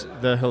course,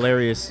 the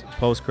hilarious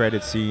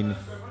post-credit scene,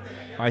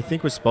 I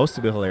think was supposed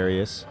to be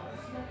hilarious.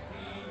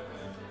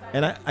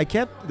 And I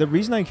can't. The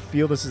reason I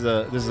feel this is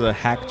a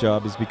hack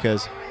job is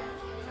because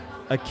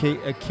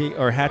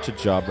or hatchet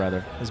job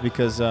rather is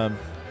because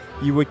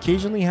you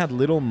occasionally had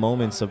little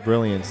moments of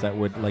brilliance that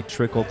would like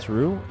trickle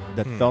through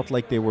that felt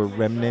like they were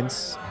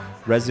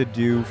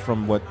residue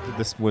from what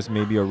this was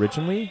maybe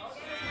originally.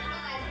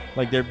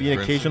 Like there'd be an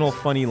occasional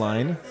funny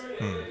line.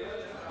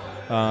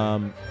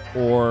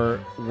 Or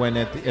when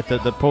at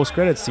the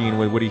post-credit scene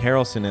with Woody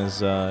Harrelson as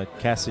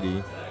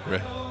Cassidy,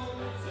 Right.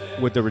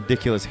 with the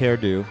ridiculous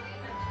hairdo.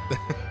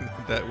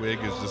 That wig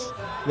is just...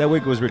 That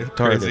wig was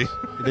retarded.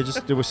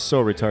 Crazy. It was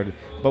so retarded.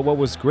 But what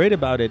was great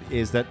about it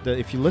is that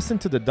if you listen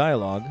to the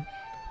dialogue,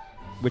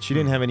 which you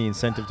didn't have any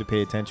incentive to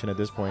pay attention at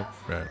this point,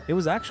 Right. it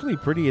was actually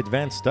pretty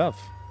advanced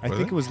stuff. I Was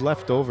think it? it was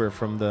left over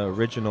from the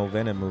original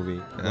Venom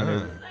movie.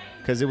 Ah.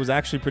 Because it was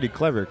actually pretty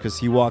clever, because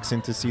he walks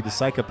in to see the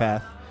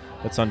psychopath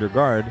that's under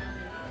guard,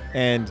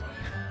 and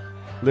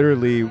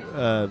literally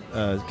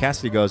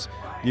Cassidy goes,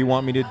 do you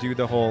want me to do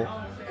the whole...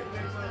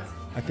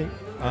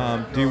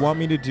 do you want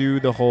me to do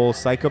the whole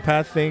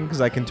psychopath thing?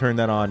 Because I can turn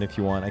that on if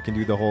you want. I can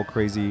do the whole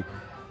crazy,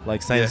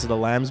 like, Silence of the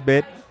Lambs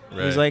bit.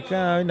 Right. He's like,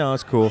 no,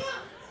 it's cool.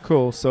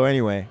 Cool. So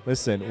anyway,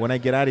 listen, when I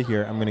get out of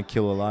here, I'm going to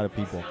kill a lot of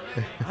people.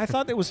 I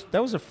thought that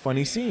was a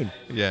funny scene.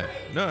 Yeah.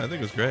 No, I think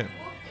it was great.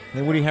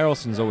 And Woody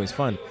Harrelson's always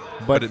fun.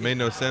 But it made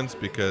no sense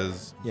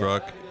because Yeah.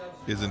 Brock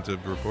isn't a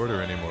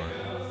reporter anymore.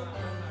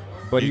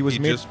 But he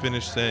just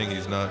finished saying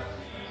he's not...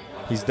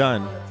 He's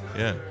done.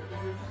 Yeah.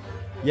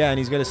 Yeah, and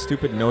he's got a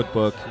stupid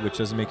notebook, which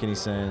doesn't make any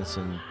sense.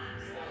 And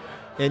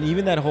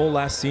even that whole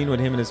last scene with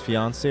him and his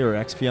fiance or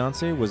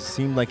ex-fiance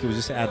seemed like it was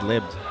just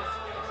ad-libbed.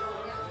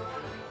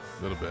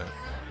 A little bit.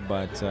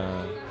 But,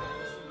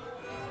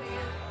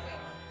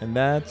 and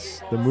that's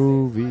the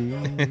movie.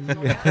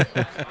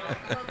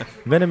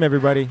 Venom,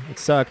 everybody. It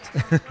sucked.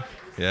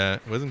 Yeah,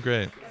 it wasn't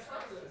great.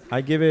 I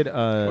give it It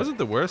wasn't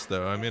the worst,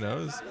 though. I mean, I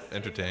was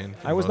entertained.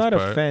 For I was the most not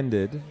part.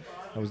 offended.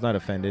 I was not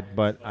offended,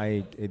 but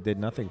it did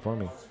nothing for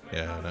me.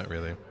 Yeah, not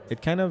really.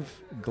 It kind of,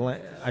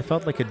 I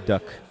felt like a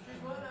duck.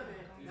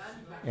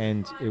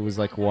 And it was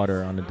like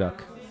water on a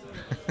duck.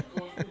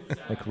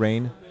 Like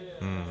rain.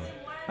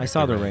 I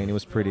saw the rain. It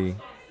was pretty.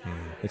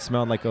 It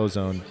smelled like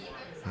ozone.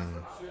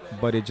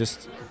 But it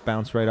just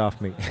bounced right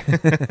off me.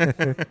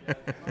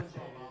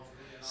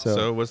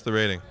 So what's the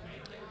rating?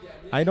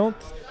 I don't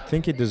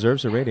think it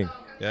deserves a rating.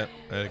 Yeah,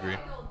 I agree.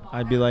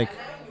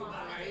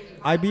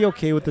 I'd be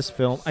okay with this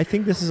film. I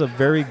think this is a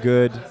very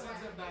good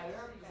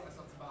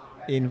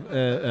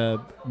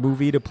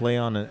movie to play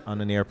on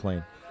an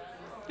airplane,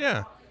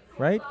 Yeah.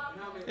 right?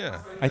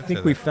 Yeah. I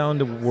think we found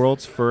the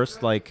world's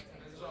first, like,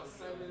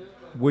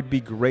 would be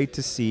great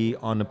to see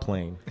on a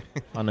plane,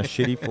 on a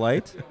shitty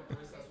flight.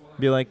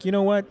 Be like, you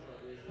know what?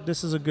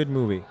 This is a good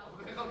movie.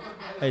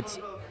 It's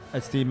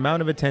the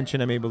amount of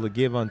attention I'm able to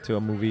give onto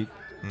a movie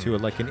to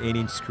like an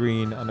 8-inch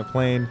screen on a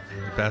plane.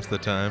 You passed the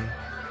time.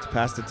 To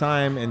pass the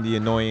time and the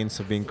annoyance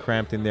of being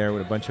cramped in there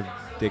with a bunch of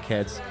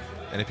dickheads.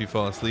 And if you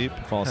fall asleep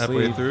Fall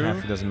halfway asleep, through,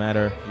 half it doesn't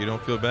matter. you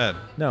don't feel bad.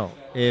 No,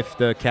 if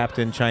the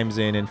captain chimes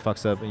in and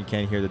fucks up and you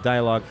can't hear the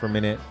dialogue for a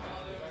minute,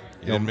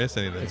 You didn't miss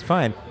anything. it's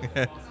fine.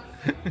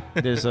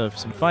 There's some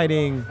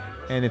fighting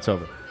and it's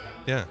over.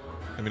 Yeah.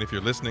 I mean, if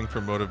you're listening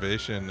for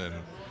motivation and,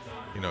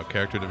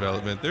 character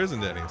development, there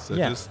isn't any. So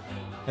Yeah.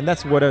 And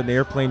that's what an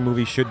airplane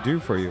movie should do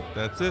for you.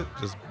 that's it.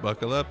 Just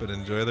buckle up and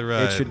enjoy the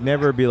ride. It should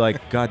never be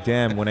like, God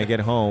damn, when I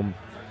get home,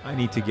 I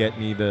need to get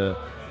me the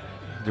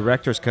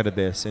director's cut of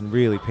this and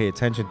really pay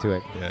attention to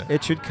it. Yeah.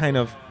 It should kind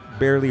of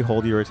barely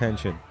hold your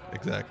attention.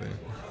 Exactly.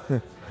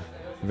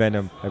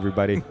 Venom,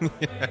 everybody.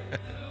 Yeah.